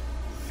 have it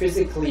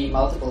physically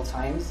multiple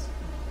times,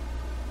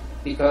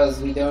 because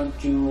we don't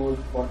do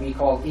what we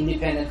call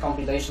independent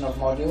compilation of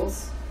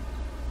modules.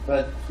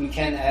 But we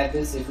can add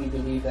this if we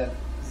believe that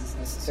this is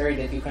necessary,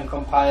 that you can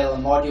compile a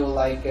module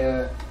like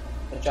a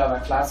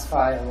Java class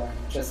file or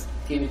just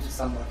give it to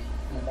somebody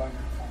in a binary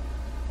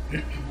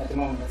form. At the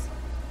moment, that's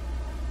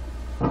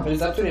not. But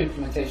it's up to the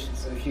implementation.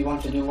 So if you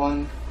want to do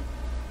one,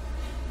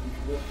 you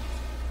can do it.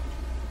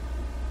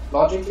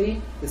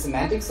 Logically, the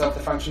semantics of the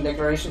function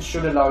declaration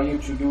should allow you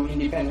to do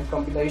independent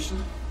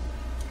compilation,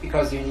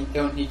 because you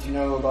don't need to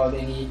know about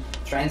any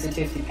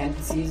transitive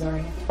dependencies or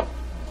anything.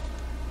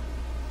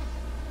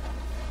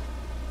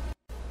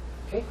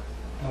 Okay,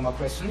 no more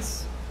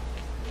questions.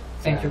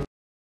 Thank you.